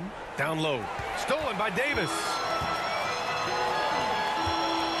 4-point game, down low. Stolen by Davis.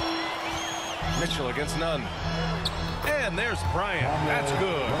 Mitchell against Nunn. And there's Bryant. That's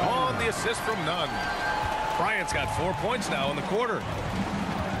good. On the assist from Nunn. Bryant's got 4 points now in the quarter.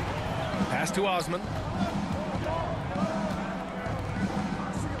 Pass to Osman.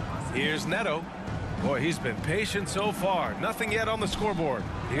 Here's Neto. Boy, he's been patient so far. Nothing yet on the scoreboard.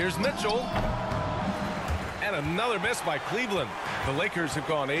 Here's Mitchell. And another miss by Cleveland. The Lakers have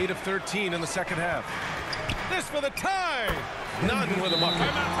gone 8 of 13 in the second half. This for the tie. Nunn with a bucket.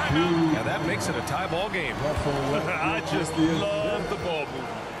 And that makes it a tie ball game. I just love the ball movement.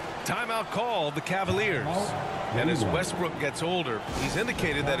 Timeout called the Cavaliers. And as Westbrook gets older, he's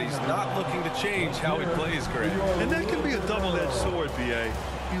indicated that he's not looking to change how he plays, Greg. And that can be a double-edged sword, B.A.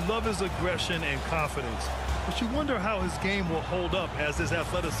 You love his aggression and confidence, but you wonder how his game will hold up as his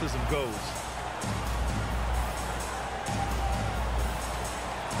athleticism goes.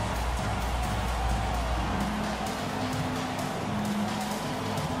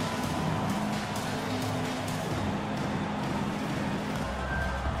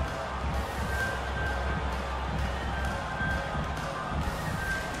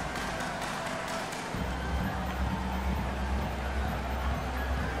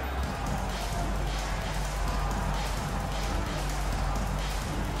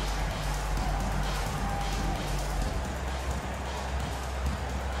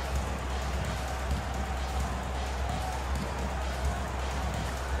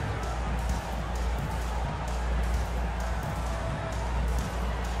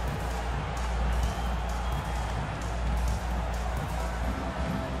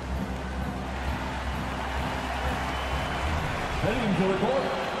 Heading to the court,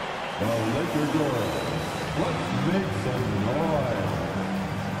 the Laker girls. Let's make some noise.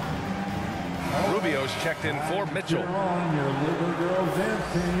 Rubio's checked in for Mitchell. On your Laker girls dance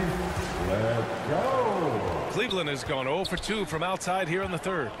team. Let's go. Cleveland has gone 0 for 2 from outside here in the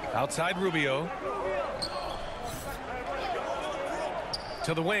third. Outside Rubio.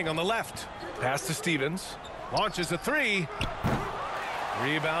 To the wing on the left. Pass to Stevens. Launches a three.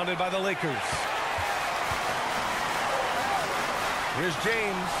 Rebounded by the Lakers. Here's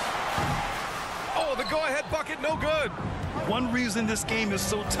James. Oh, the go-ahead bucket, no good. One reason this game is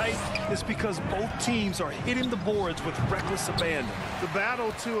so tight is because both teams are hitting the boards with reckless abandon. The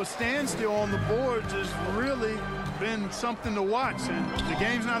battle to a standstill on the boards has really been something to watch, and the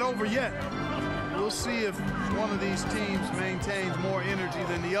game's not over yet. We'll see if one of these teams maintains more energy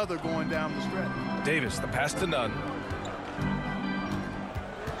than the other going down the stretch. Davis, the pass to Nunn.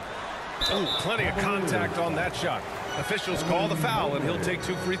 Oh, plenty of contact on that shot. Officials call the foul, and he'll take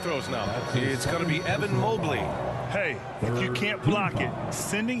 2 free throws now. It's going to be Evan Mobley. Hey, if you can't block it,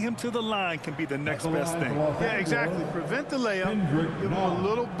 sending him to the line can be the next best thing. Yeah, exactly. Prevent the layup, give him a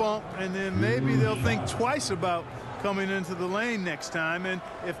little bump, and then maybe they'll think twice about coming into the lane next time. And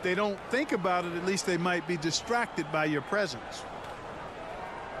if they don't think about it, at least they might be distracted by your presence.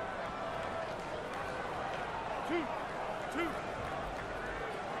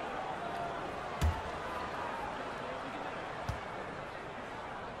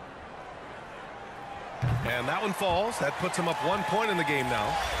 And that one falls. That puts him up 1 point in the game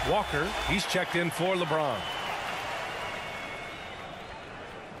now. Walker, he's checked in for LeBron.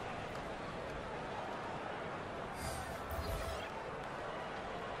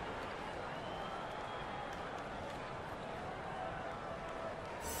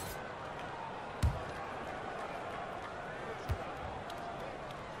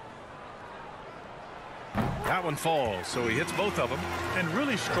 That one falls, so he hits both of them. And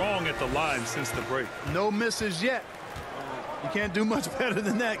really strong at the line since the break. No misses yet. You can't do much better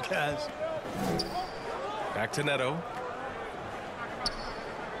than that, guys. Back to Neto.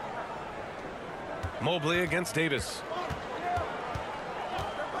 Mobley against Davis.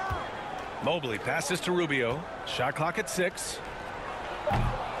 Mobley passes to Rubio. Shot clock at 6.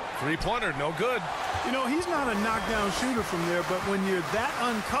 Three-pointer, no good. You know, he's not a knockdown shooter from there, but when you're that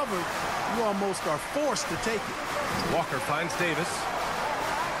uncovered, you almost are forced to take it. Walker finds Davis.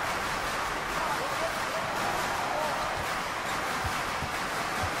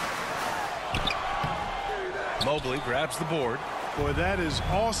 Mobley grabs the board. Boy, that is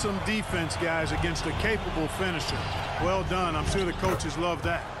awesome defense, guys, against a capable finisher. Well done. I'm sure the coaches love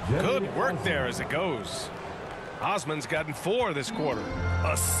that. Good work there as it goes. Osman's gotten 4 this quarter.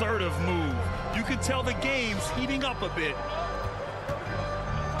 Assertive move. You can tell the game's heating up a bit.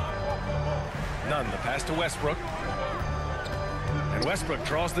 Nunn, the pass to Westbrook. And Westbrook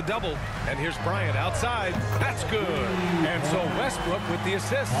draws the double. And here's Bryant outside. That's good. And so Westbrook with the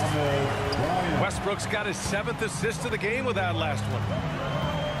assist. Westbrook's got his 7th assist of the game with that last one.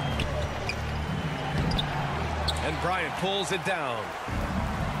 And Bryant pulls it down.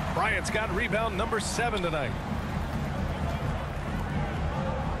 Bryant's got rebound number 7 tonight.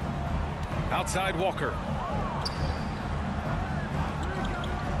 Outside Walker.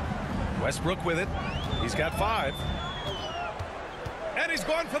 Westbrook with it. He's got 5. And he's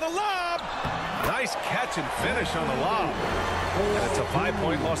going for the lob. Nice catch and finish on the lob. And it's a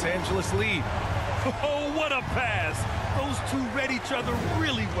 5-point Los Angeles lead. Oh, what a pass. Those two read each other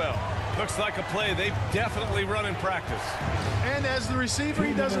really well. Looks like a play they've definitely run in practice. And as the receiver,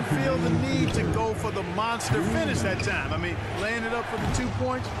 he doesn't feel the need to go for the monster finish that time. I mean, laying it up for the 2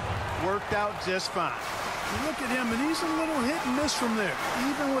 points worked out just fine. You look at him, and he's a little hit and miss from there,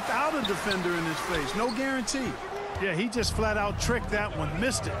 even without a defender in his face. No guarantee. Yeah, he just flat out tricked that one,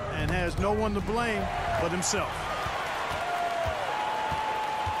 missed it, and has no one to blame but himself.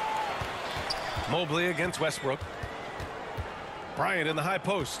 Mobley against Westbrook. Bryant in the high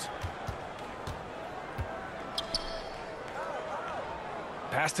post.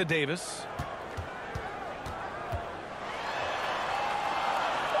 Pass to Davis.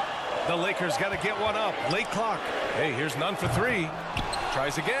 The Lakers got to get one up. Late clock. Hey, here's Nunn for 3.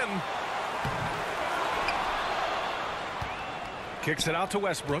 Tries again. Kicks it out to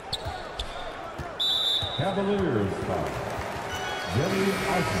Westbrook. Cavaliers foul. Jimmy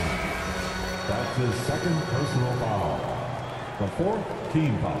Eisen. That's his 2nd personal foul. The 4th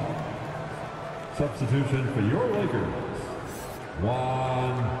team foul. Substitution for your Lakers.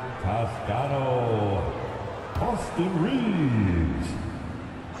 Juan Toscano. Austin Reeves.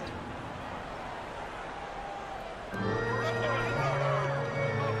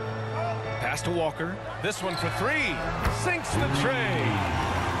 Pass to Walker. This one for 3. Sinks the tray.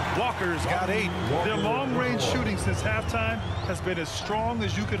 Walker's got 8. Their long-range shooting since halftime has been as strong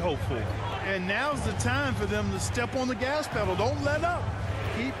as you could hope for. And now's the time for them to step on the gas pedal. Don't let up.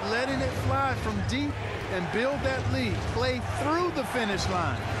 Keep letting it fly from deep and build that lead. Play through the finish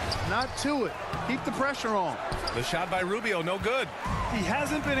line, not to it. Keep the pressure on. The shot by Rubio, no good. He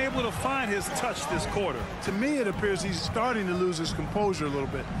hasn't been able to find his touch this quarter. To me, it appears he's starting to lose his composure a little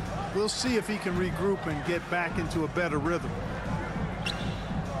bit. We'll see if he can regroup and get back into a better rhythm.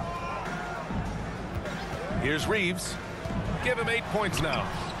 Here's Reeves. Give him 8 points now.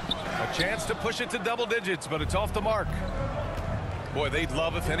 A chance to push it to double digits, but it's off the mark. Boy, they'd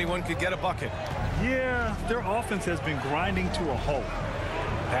love if anyone could get a bucket. Yeah, their offense has been grinding to a halt.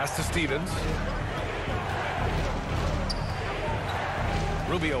 Pass to Stevens.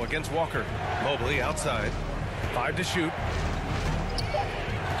 Rubio against Walker. Mobley outside. 5 to shoot.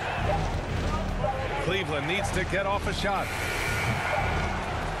 Cleveland needs to get off a shot.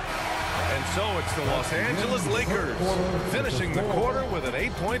 And so it's the Los Angeles Lakers finishing the quarter with an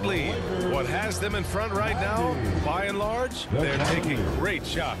 8-point lead. What has them in front right now, by and large, they're taking great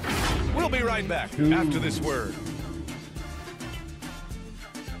shots. We'll be right back after this word.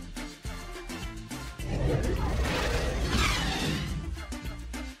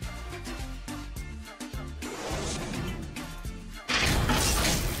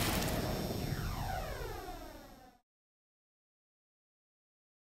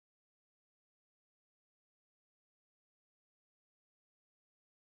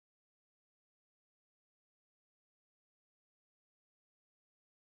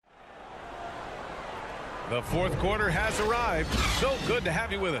 The fourth quarter has arrived. So good to have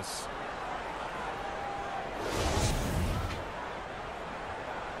you with us.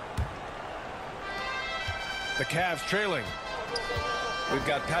 The Cavs trailing. We've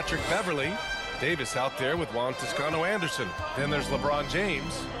got Patrick Beverley, Davis out there with Juan Toscano-Anderson. Then there's LeBron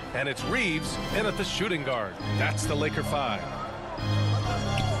James. And it's Reeves in at the shooting guard. That's the Laker 5.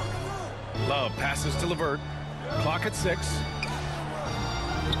 Love passes to LeVert. Clock at 6.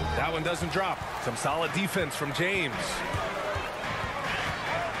 That one doesn't drop. Some solid defense from James.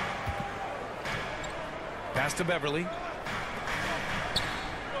 Pass to Beverly.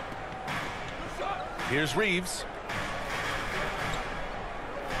 Here's Reeves.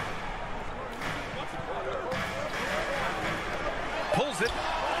 Pulls it.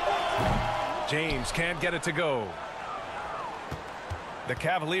 James can't get it to go. The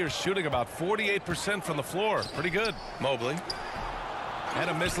Cavaliers shooting about 48% from the floor. Pretty good. Mobley. And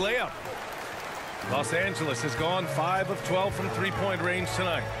a missed layup. Los Angeles has gone 5 of 12 from three-point range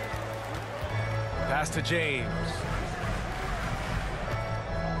tonight. Pass to James.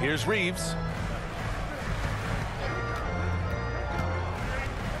 Here's Reeves.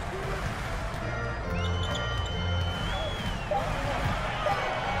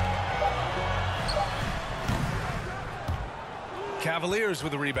 Cavaliers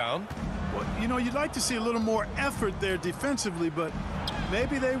with the rebound. Well, you know, you'd like to see a little more effort there defensively, but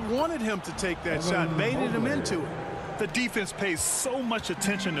maybe they wanted him to take that shot, baited him into it. The defense pays so much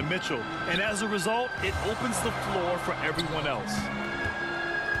attention to Mitchell, and as a result, it opens the floor for everyone else.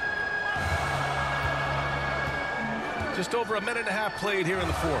 Just over a minute and a half played here in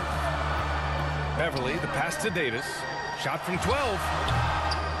the fourth. Beverly, the pass to Davis. Shot from 12.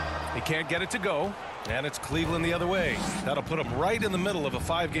 He can't get it to go. And it's Cleveland the other way. That'll put him right in the middle of a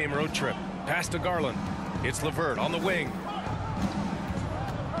 5-game road trip. Pass to Garland. It's LeVert on the wing.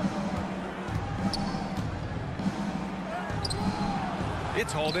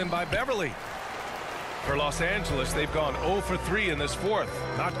 It's hauled in by Beverly. For Los Angeles, they've gone 0 for 3 in this fourth.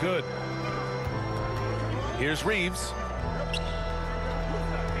 Not good. Here's Reeves.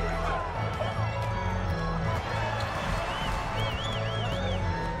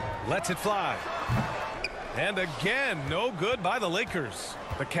 Lets it fly. And again, no good by the Lakers.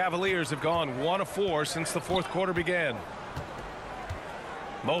 The Cavaliers have gone 1 of 4 since the fourth quarter began.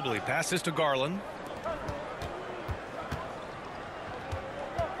 Mobley passes to Garland.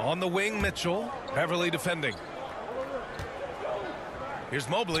 On the wing, Mitchell. Beverly defending. Here's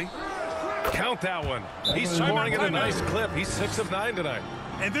Mobley. Count that one. He's scoring at a nice clip. He's 6 of 9 tonight.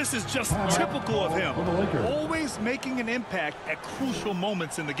 And this is just typical of him. Always making an impact at crucial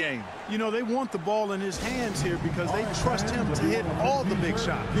moments in the game. You know, they want the ball in his hands here because they trust him to hit all the big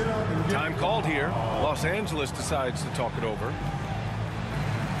shots. Time called here. Los Angeles decides to talk it over.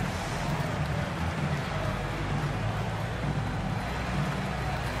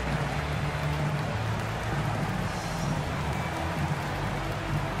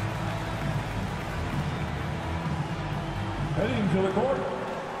 Heading to the court,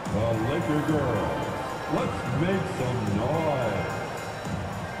 the Laker girls. Let's make some noise.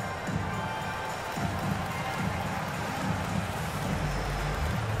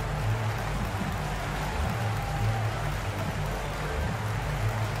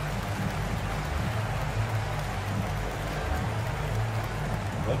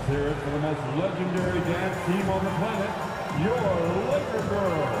 Let's hear it for the most legendary dance team on the planet, your Laker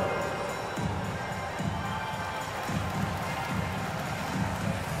girls.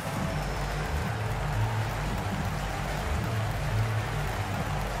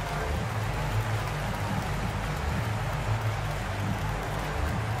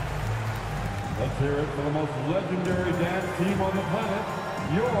 Let's hear it for the most legendary dance team on the planet,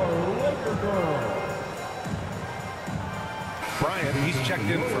 your Laker girls. Bryant, he's checked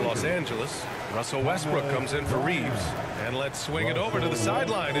in for Los Angeles. Russell Westbrook comes in for Reeves. And let's swing it over to the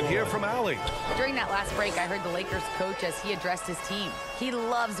sideline and hear from Allie. During that last break, I heard the Lakers coach as he addressed his team. He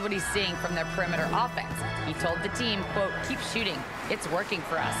loves what he's seeing from their perimeter offense. He told the team, quote, "Keep shooting. It's working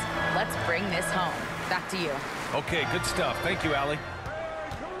for us. Let's bring this home." Back to you. Okay, good stuff. Thank you, Allie.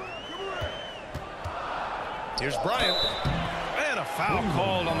 Here's Bryant. And a foul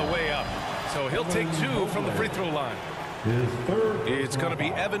called on the way up. So he'll take 2 from the free throw line. His third. It's going to be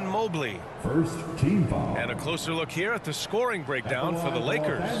Evan Mobley. First team foul. And a closer look here at the scoring breakdown for the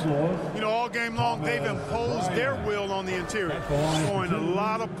Lakers. You know, all game long, they've imposed their will on the interior, scoring a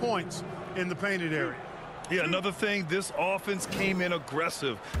lot of points in the painted area. Yeah, another thing, this offense came in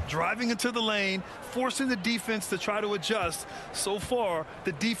aggressive, driving into the lane, forcing the defense to try to adjust. So far,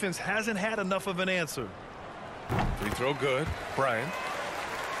 the defense hasn't had enough of an answer. Free throw good. Bryant.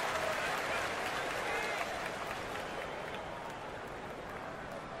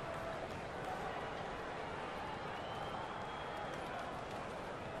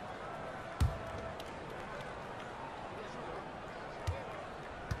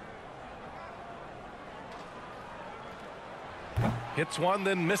 Hits one,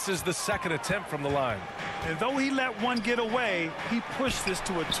 then misses the second attempt from the line. And though he let one get away, he pushed this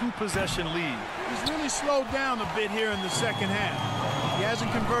to a 2-possession lead. He's really slowed down a bit here in the second half. He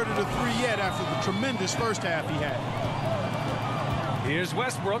hasn't converted a 3 yet after the tremendous first half he had. Here's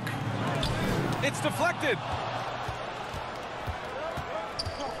Westbrook. It's deflected.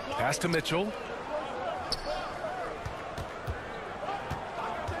 Pass to Mitchell.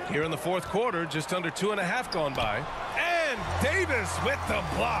 Here in the fourth quarter, just under 2.5 gone by. And Davis with the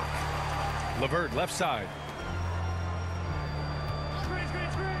block. LeVert left side.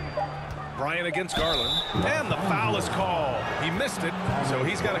 Bryant against Garland. And the foul is called. He missed it, so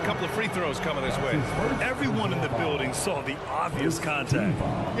he's got a couple of free throws coming his way. Everyone in the building saw the obvious contact.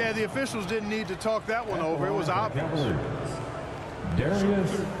 Yeah, the officials didn't need to talk that one over. It was obvious.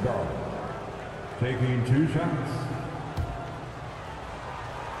 Darius Garland taking 2 shots.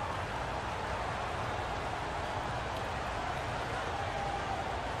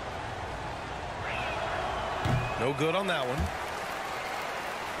 No good on that one.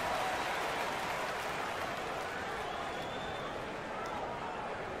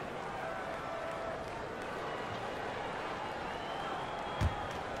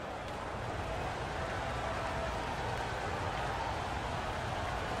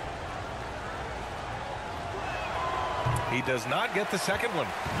 He does not get the second one.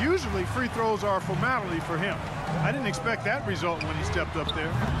 Usually free throws are a formality for him. I didn't expect that result when he stepped up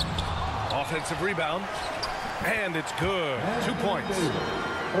there. Offensive rebound. And it's good. 2 points.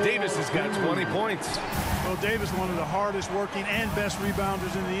 Davis has got 20 points. Well, Davis, one of the hardest working and best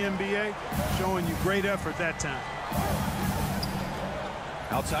rebounders in the NBA, showing you great effort that time.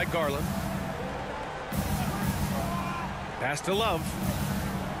 Outside Garland. Pass to Love.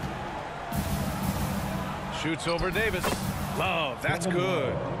 Shoots over Davis. Love, that's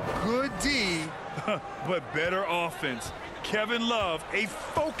good. Good D, but better offense. Kevin Love, a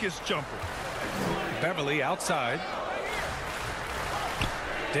focused jumper. Beverly outside.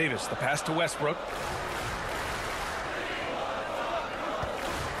 Davis, the pass to Westbrook.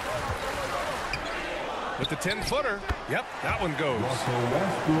 With the 10-footer. Yep, that one goes.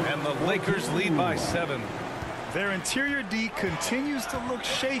 And the Lakers lead by 7. Their interior D continues to look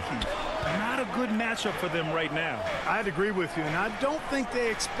shaky. Not a good matchup for them right now. I'd agree with you, and I don't think they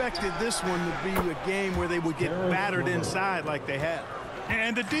expected this one to be a game where they would get battered inside like they have.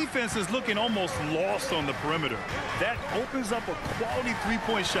 And the defense is looking almost lost on the perimeter. That opens up a quality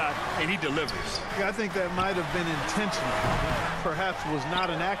three-point shot, and he delivers. Yeah, I think that might have been intentional. Perhaps was not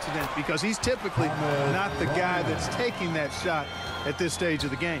an accident because he's typically not the guy that's taking that shot at this stage of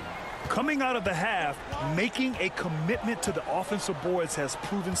the game. Coming out of the half, making a commitment to the offensive boards has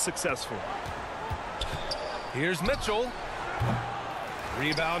proven successful. Here's Mitchell.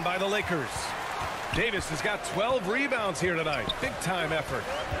 Rebound by the Lakers. Davis has got 12 rebounds here tonight. Big time effort.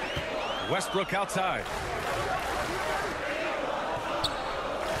 Westbrook outside.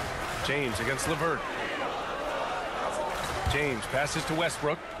 James against LeVert. James passes to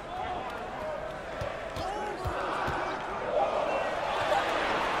Westbrook.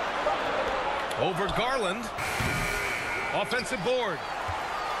 Over Garland. Offensive board.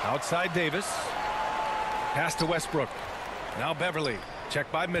 Outside Davis. Pass to Westbrook. Now Beverly. Check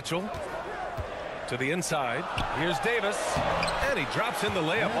by Mitchell. To the inside. Here's Davis. And he drops in the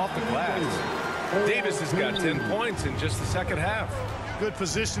layup off the glass. Davis has got 10 points in just the second half. Good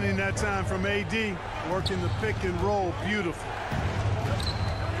positioning that time from AD. Working the pick and roll. Beautiful.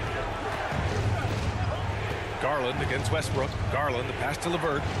 Garland against Westbrook. Garland, the pass to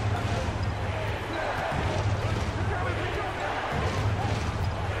LeVert.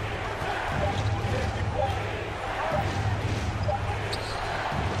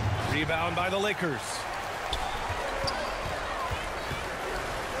 Rebound by the Lakers.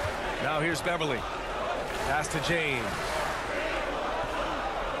 Now here's Beverly. Pass to James.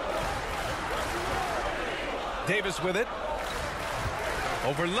 Davis with it.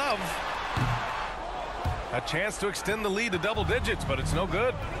 Over Love. A chance to extend the lead to double digits, but it's no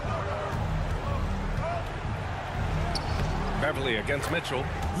good. Beverly against Mitchell.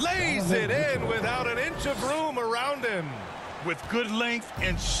 Lays it in without an inch of room around him. With good length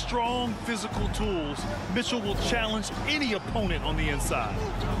and strong physical tools, Mitchell will challenge any opponent on the inside.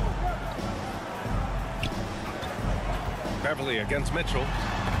 Beverly against Mitchell.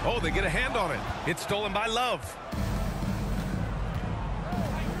 Oh, they get a hand on it. It's stolen by Love.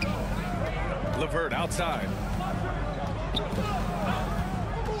 LeVert outside.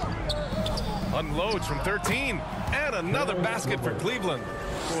 Unloads from 13. And another basket for Cleveland.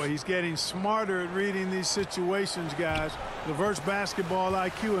 Boy, he's getting smarter at reading these situations, guys. LeVert's basketball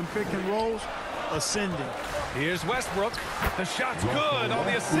IQ and pick and rolls, ascending. Here's Westbrook. The shot's good on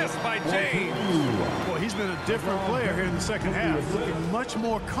the assist by James. Well, he's been a different player here in the second half, looking much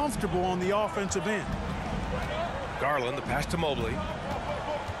more comfortable on the offensive end. Garland, the pass to Mobley.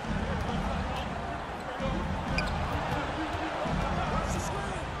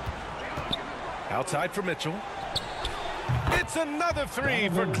 Outside for Mitchell. It's another three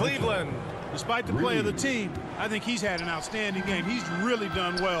for Cleveland. Despite the play of the team, I think he's had an outstanding game. He's really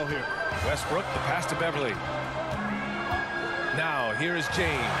done well here. Westbrook, the pass to Beverly. Now, here is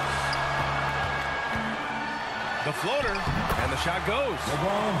James. The floater, and the shot goes.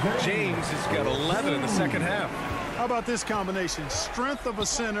 James has got 11 in the second half. How about this combination? Strength of a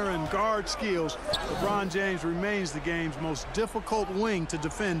center and guard skills. LeBron James remains the game's most difficult wing to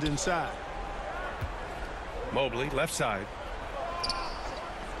defend inside. Mobley, left side.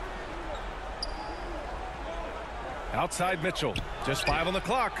 Outside Mitchell. Just 5 on the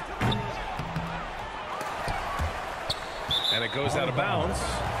clock. And it goes out of bounds.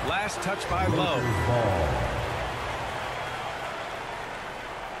 Last touch by Love.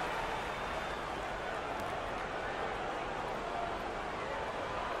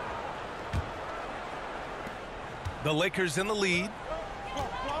 The Lakers in the lead.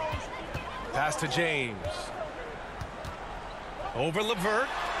 Pass to James. Over LeVert.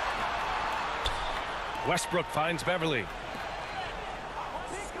 Westbrook finds Beverly.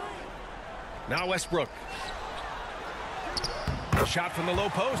 Now Westbrook. The shot from the low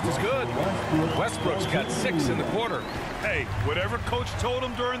post is good. Westbrook's got 6 in the quarter. Hey, whatever coach told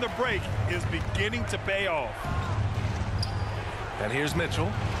him during the break is beginning to pay off. And here's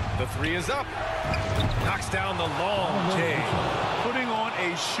Mitchell. The three is up. Knocks down the long J. Putting on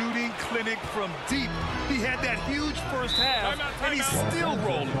a shooting clinic from deep. He had that huge first half, and he's still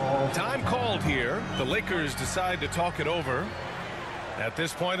rolling. Time called here. The Lakers decide to talk it over. At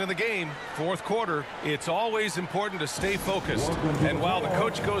this point in the game, fourth quarter, it's always important to stay focused. And while the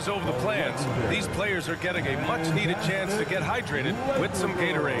coach goes over the plans, these players are getting a much-needed chance to get hydrated with some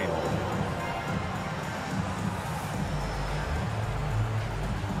Gatorade.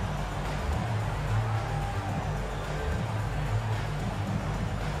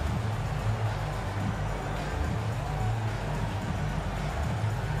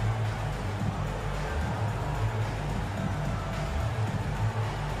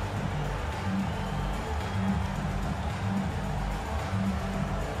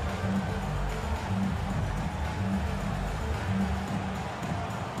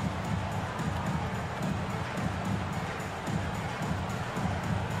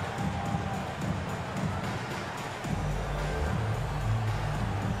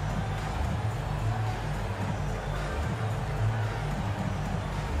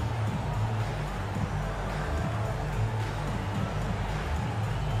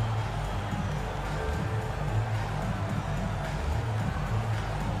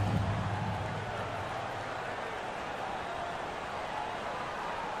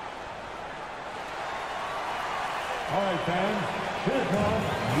 All right, fans, here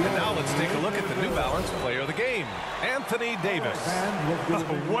comes. And now let's take a look at the New Balance player of the game, Anthony Davis.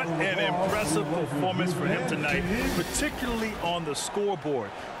 What an impressive performance for him tonight, particularly on the scoreboard.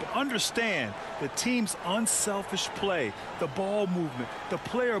 But understand, the team's unselfish play, the ball movement, the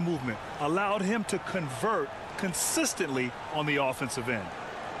player movement allowed him to convert consistently on the offensive end.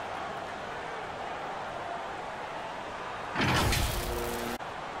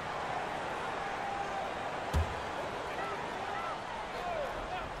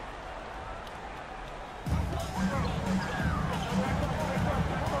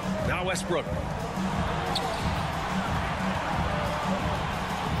 Westbrook.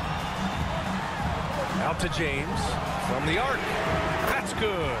 Out to James from the arc. That's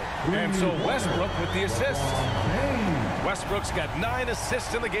good. And so Westbrook with the assist. Westbrook's got 9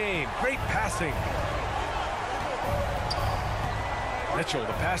 assists in the game. Great passing. Mitchell,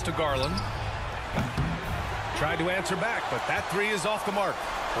 the pass to Garland. Tried to answer back, but that three is off the mark.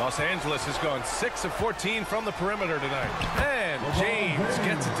 Los Angeles has gone 6 of 14 from the perimeter tonight. And James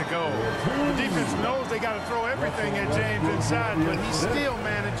gets it to go. The defense knows they got to throw everything at James inside, but he still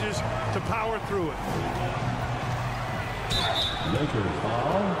manages to power through it. Lakers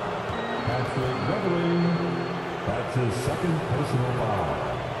foul. Patrick Beverly. That's his second personal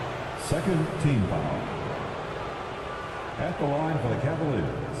foul. Second team foul. At the line for the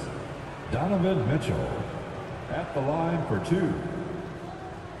Cavaliers, Donovan Mitchell. At the line for 2.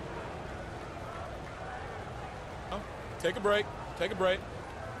 Take a break. Take a break.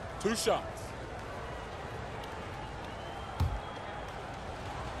 2 shots.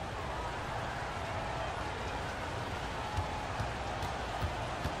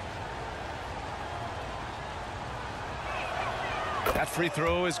 That free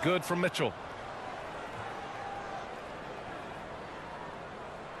throw is good from Mitchell.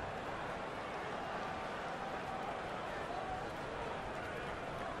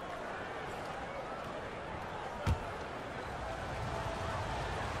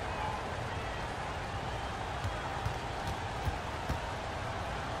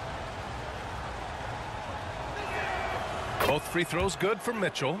 Both free throws good for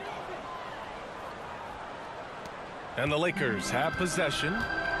Mitchell. And the Lakers have possession.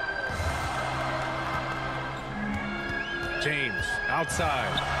 James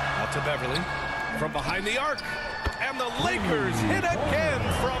outside. Out to Beverly. From behind the arc. And the Lakers hit again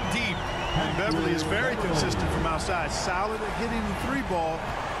from deep. And Beverly is very consistent from outside. Solid at hitting the three ball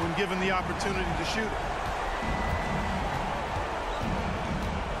when given the opportunity to shoot it.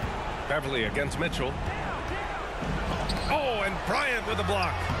 Beverly against Mitchell. Oh, and Bryant with a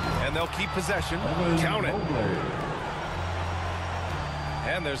block. And they'll keep possession. Count it.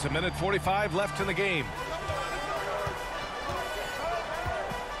 And there's 1:45 left in the game.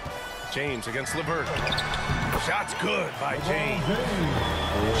 James against LeVert. Shot's good by James.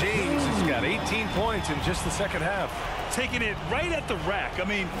 James has got 18 points in just the second half. Taking it right at the rack. I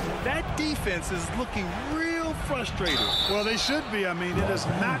mean, that defense is looking real frustrated. Well, they should be. I mean, it has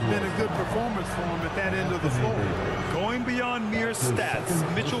not been a good performance for them at that end of the floor. Going beyond mere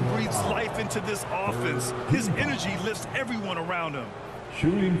stats, Mitchell breathes life into this offense. His energy lifts everyone around him.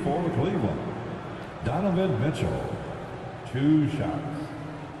 Shooting for Cleveland, Donovan Mitchell. 2 shots.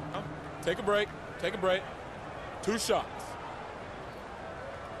 Take a break. Take a break. 2 shots.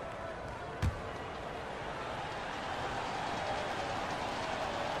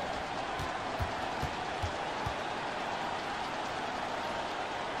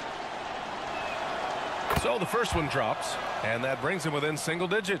 So the first one drops, and that brings him within single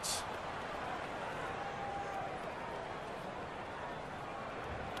digits.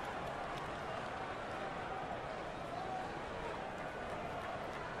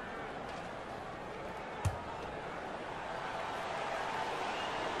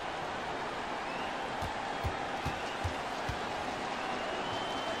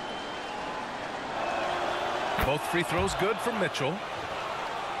 Both free throws good from Mitchell.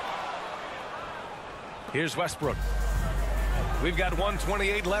 Here's Westbrook. We've got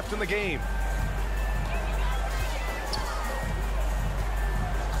 1:28 left in the game.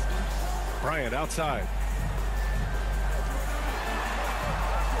 Bryant outside.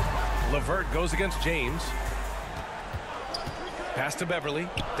 LeVert goes against James. Pass to Beverly.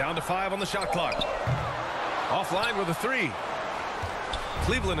 Down to 5 on the shot clock. Offline with a 3.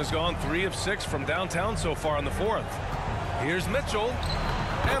 Cleveland has gone 3 of 6 from downtown so far in the 4th. Here's Mitchell.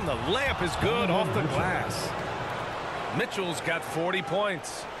 And the layup is good off the glass. Mitchell's got 40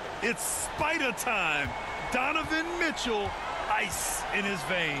 points. It's spider time. Donovan Mitchell, ice in his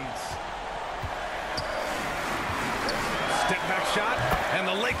veins. Step back shot, and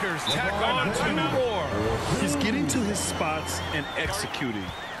the Lakers tack on 2 more. He's getting to his spots and executing.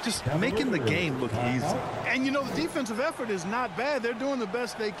 Just making the game look easy. And, you know, the defensive effort is not bad. They're doing the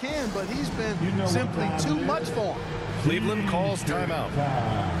best they can, but he's been simply too much for them. Cleveland calls timeout.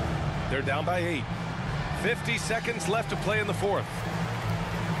 They're down by 8. 50 seconds left to play in the 4th.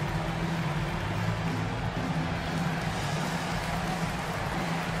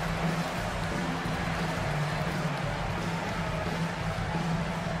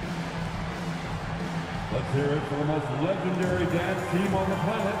 Let's hear it for the most legendary dance team on the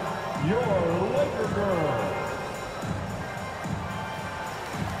planet, your Laker Girls.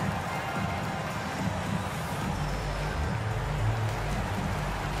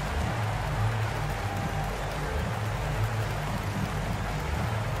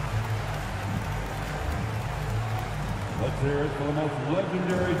 Let's hear it for the most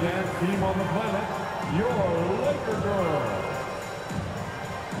legendary dance team on the planet, your Laker Girls.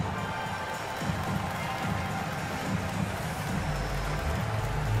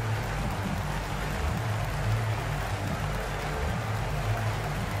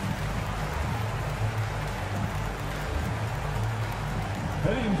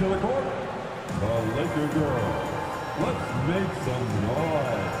 Heading to the court, the Laker Girls. Let's make some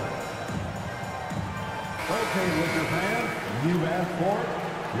noise. Okay, Laker fans, you asked for it.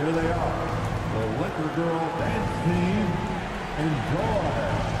 Here they are, the Laker Girl dance team. Enjoy.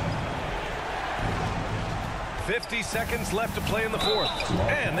 50 seconds left to play in the 4th.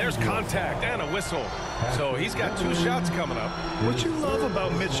 And there's contact and a whistle. So he's got 2 shots coming up. What you love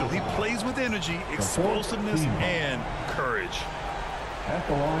about Mitchell, he plays with energy, explosiveness, and courage. At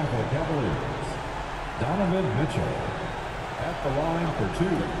the line for the Cavaliers, Donovan Mitchell. At the line for 2.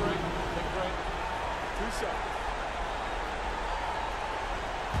 Take a break. 2 shots.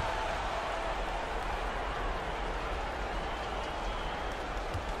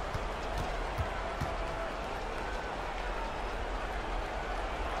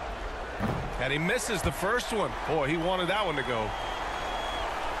 And he misses the first one. Boy, he wanted that one to go.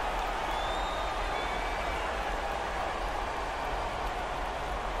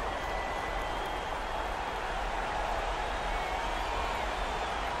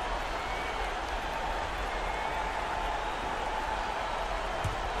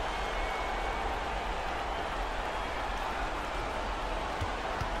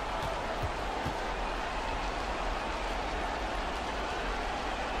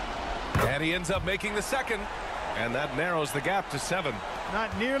 And he ends up making the second, and that narrows the gap to 7.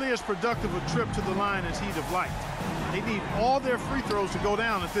 Not nearly as productive a trip to the line as he'd have liked. They need all their free throws to go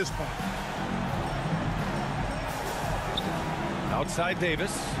down at this point. Outside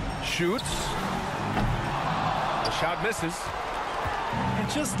Davis shoots. The shot misses. And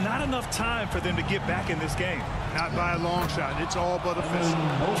just not enough time for them to get back in this game. Not by a long shot. It's all but official.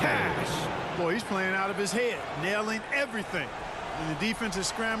 Cash. Boy, he's playing out of his head, nailing everything. And the defense is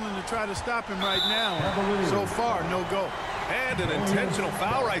scrambling to try to stop him right now. So far, no go. And an intentional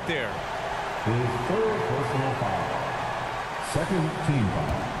foul right there. His third personal foul. Second team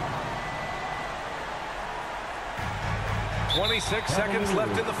foul. 26 seconds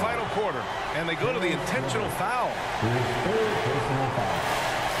left in the final quarter. And they go to the intentional foul. His third personal foul.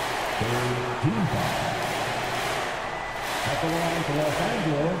 Third team foul. At the line for Los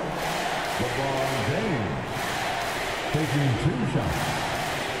Angeles, LeBron James. Taking 2 shots.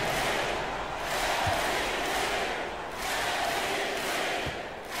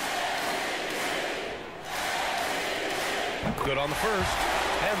 Good on the first,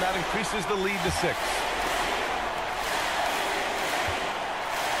 and that increases the lead to 6.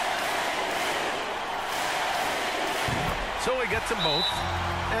 So he gets them both,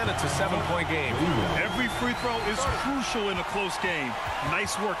 and it's a 7-point game. Every free throw is crucial in a close game.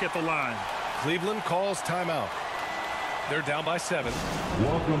 Nice work at the line. Cleveland calls timeout. They're down by 7.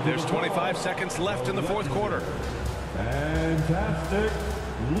 There's 25 seconds left in the fourth quarter. Fantastic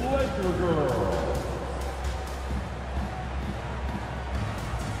Laker girl.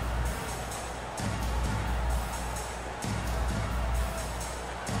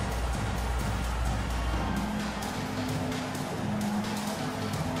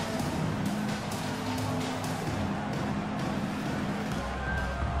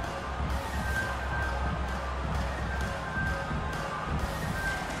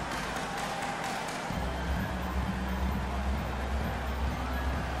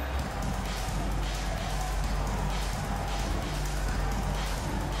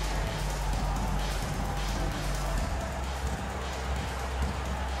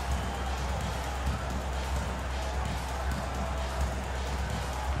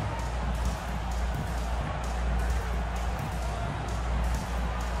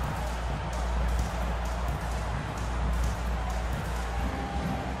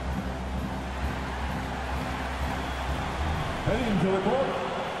 Heading to the court,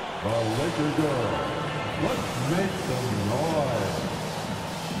 the Laker girl. Let's make some noise.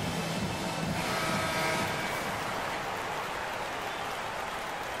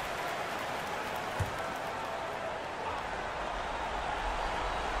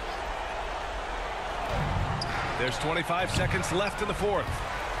 There's 25 seconds left in the fourth.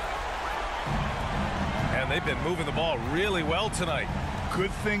 And they've been moving the ball really well tonight.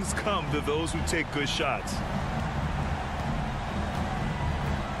 Good things come to those who take good shots.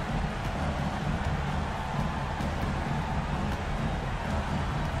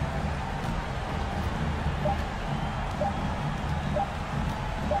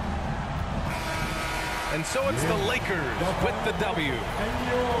 And so it's the Lakers with the W.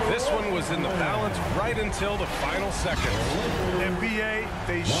 This one was in the balance right until the final second. NBA,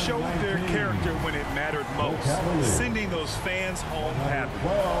 they showed their character when it mattered most, sending those fans home happy.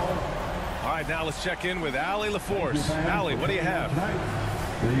 All right, now let's check in with Allie LaForce. Allie, what do you have?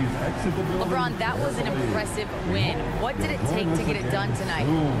 LeBron, that was an impressive win. What did it take to get it done tonight?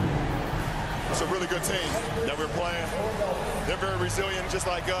 It's a really good team that we're playing. They're very resilient, just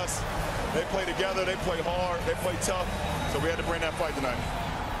like us. They play together, they play hard, they play tough. So we had to bring that fight tonight.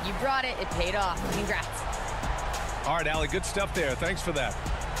 You brought it. It paid off. Congrats. All right, Allie, good stuff there. Thanks for that.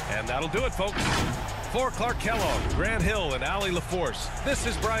 And that'll do it, folks. For Clark Kellogg, Grant Hill, and Allie LaForce, this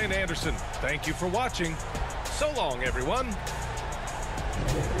is Brian Anderson. Thank you for watching. So long, everyone.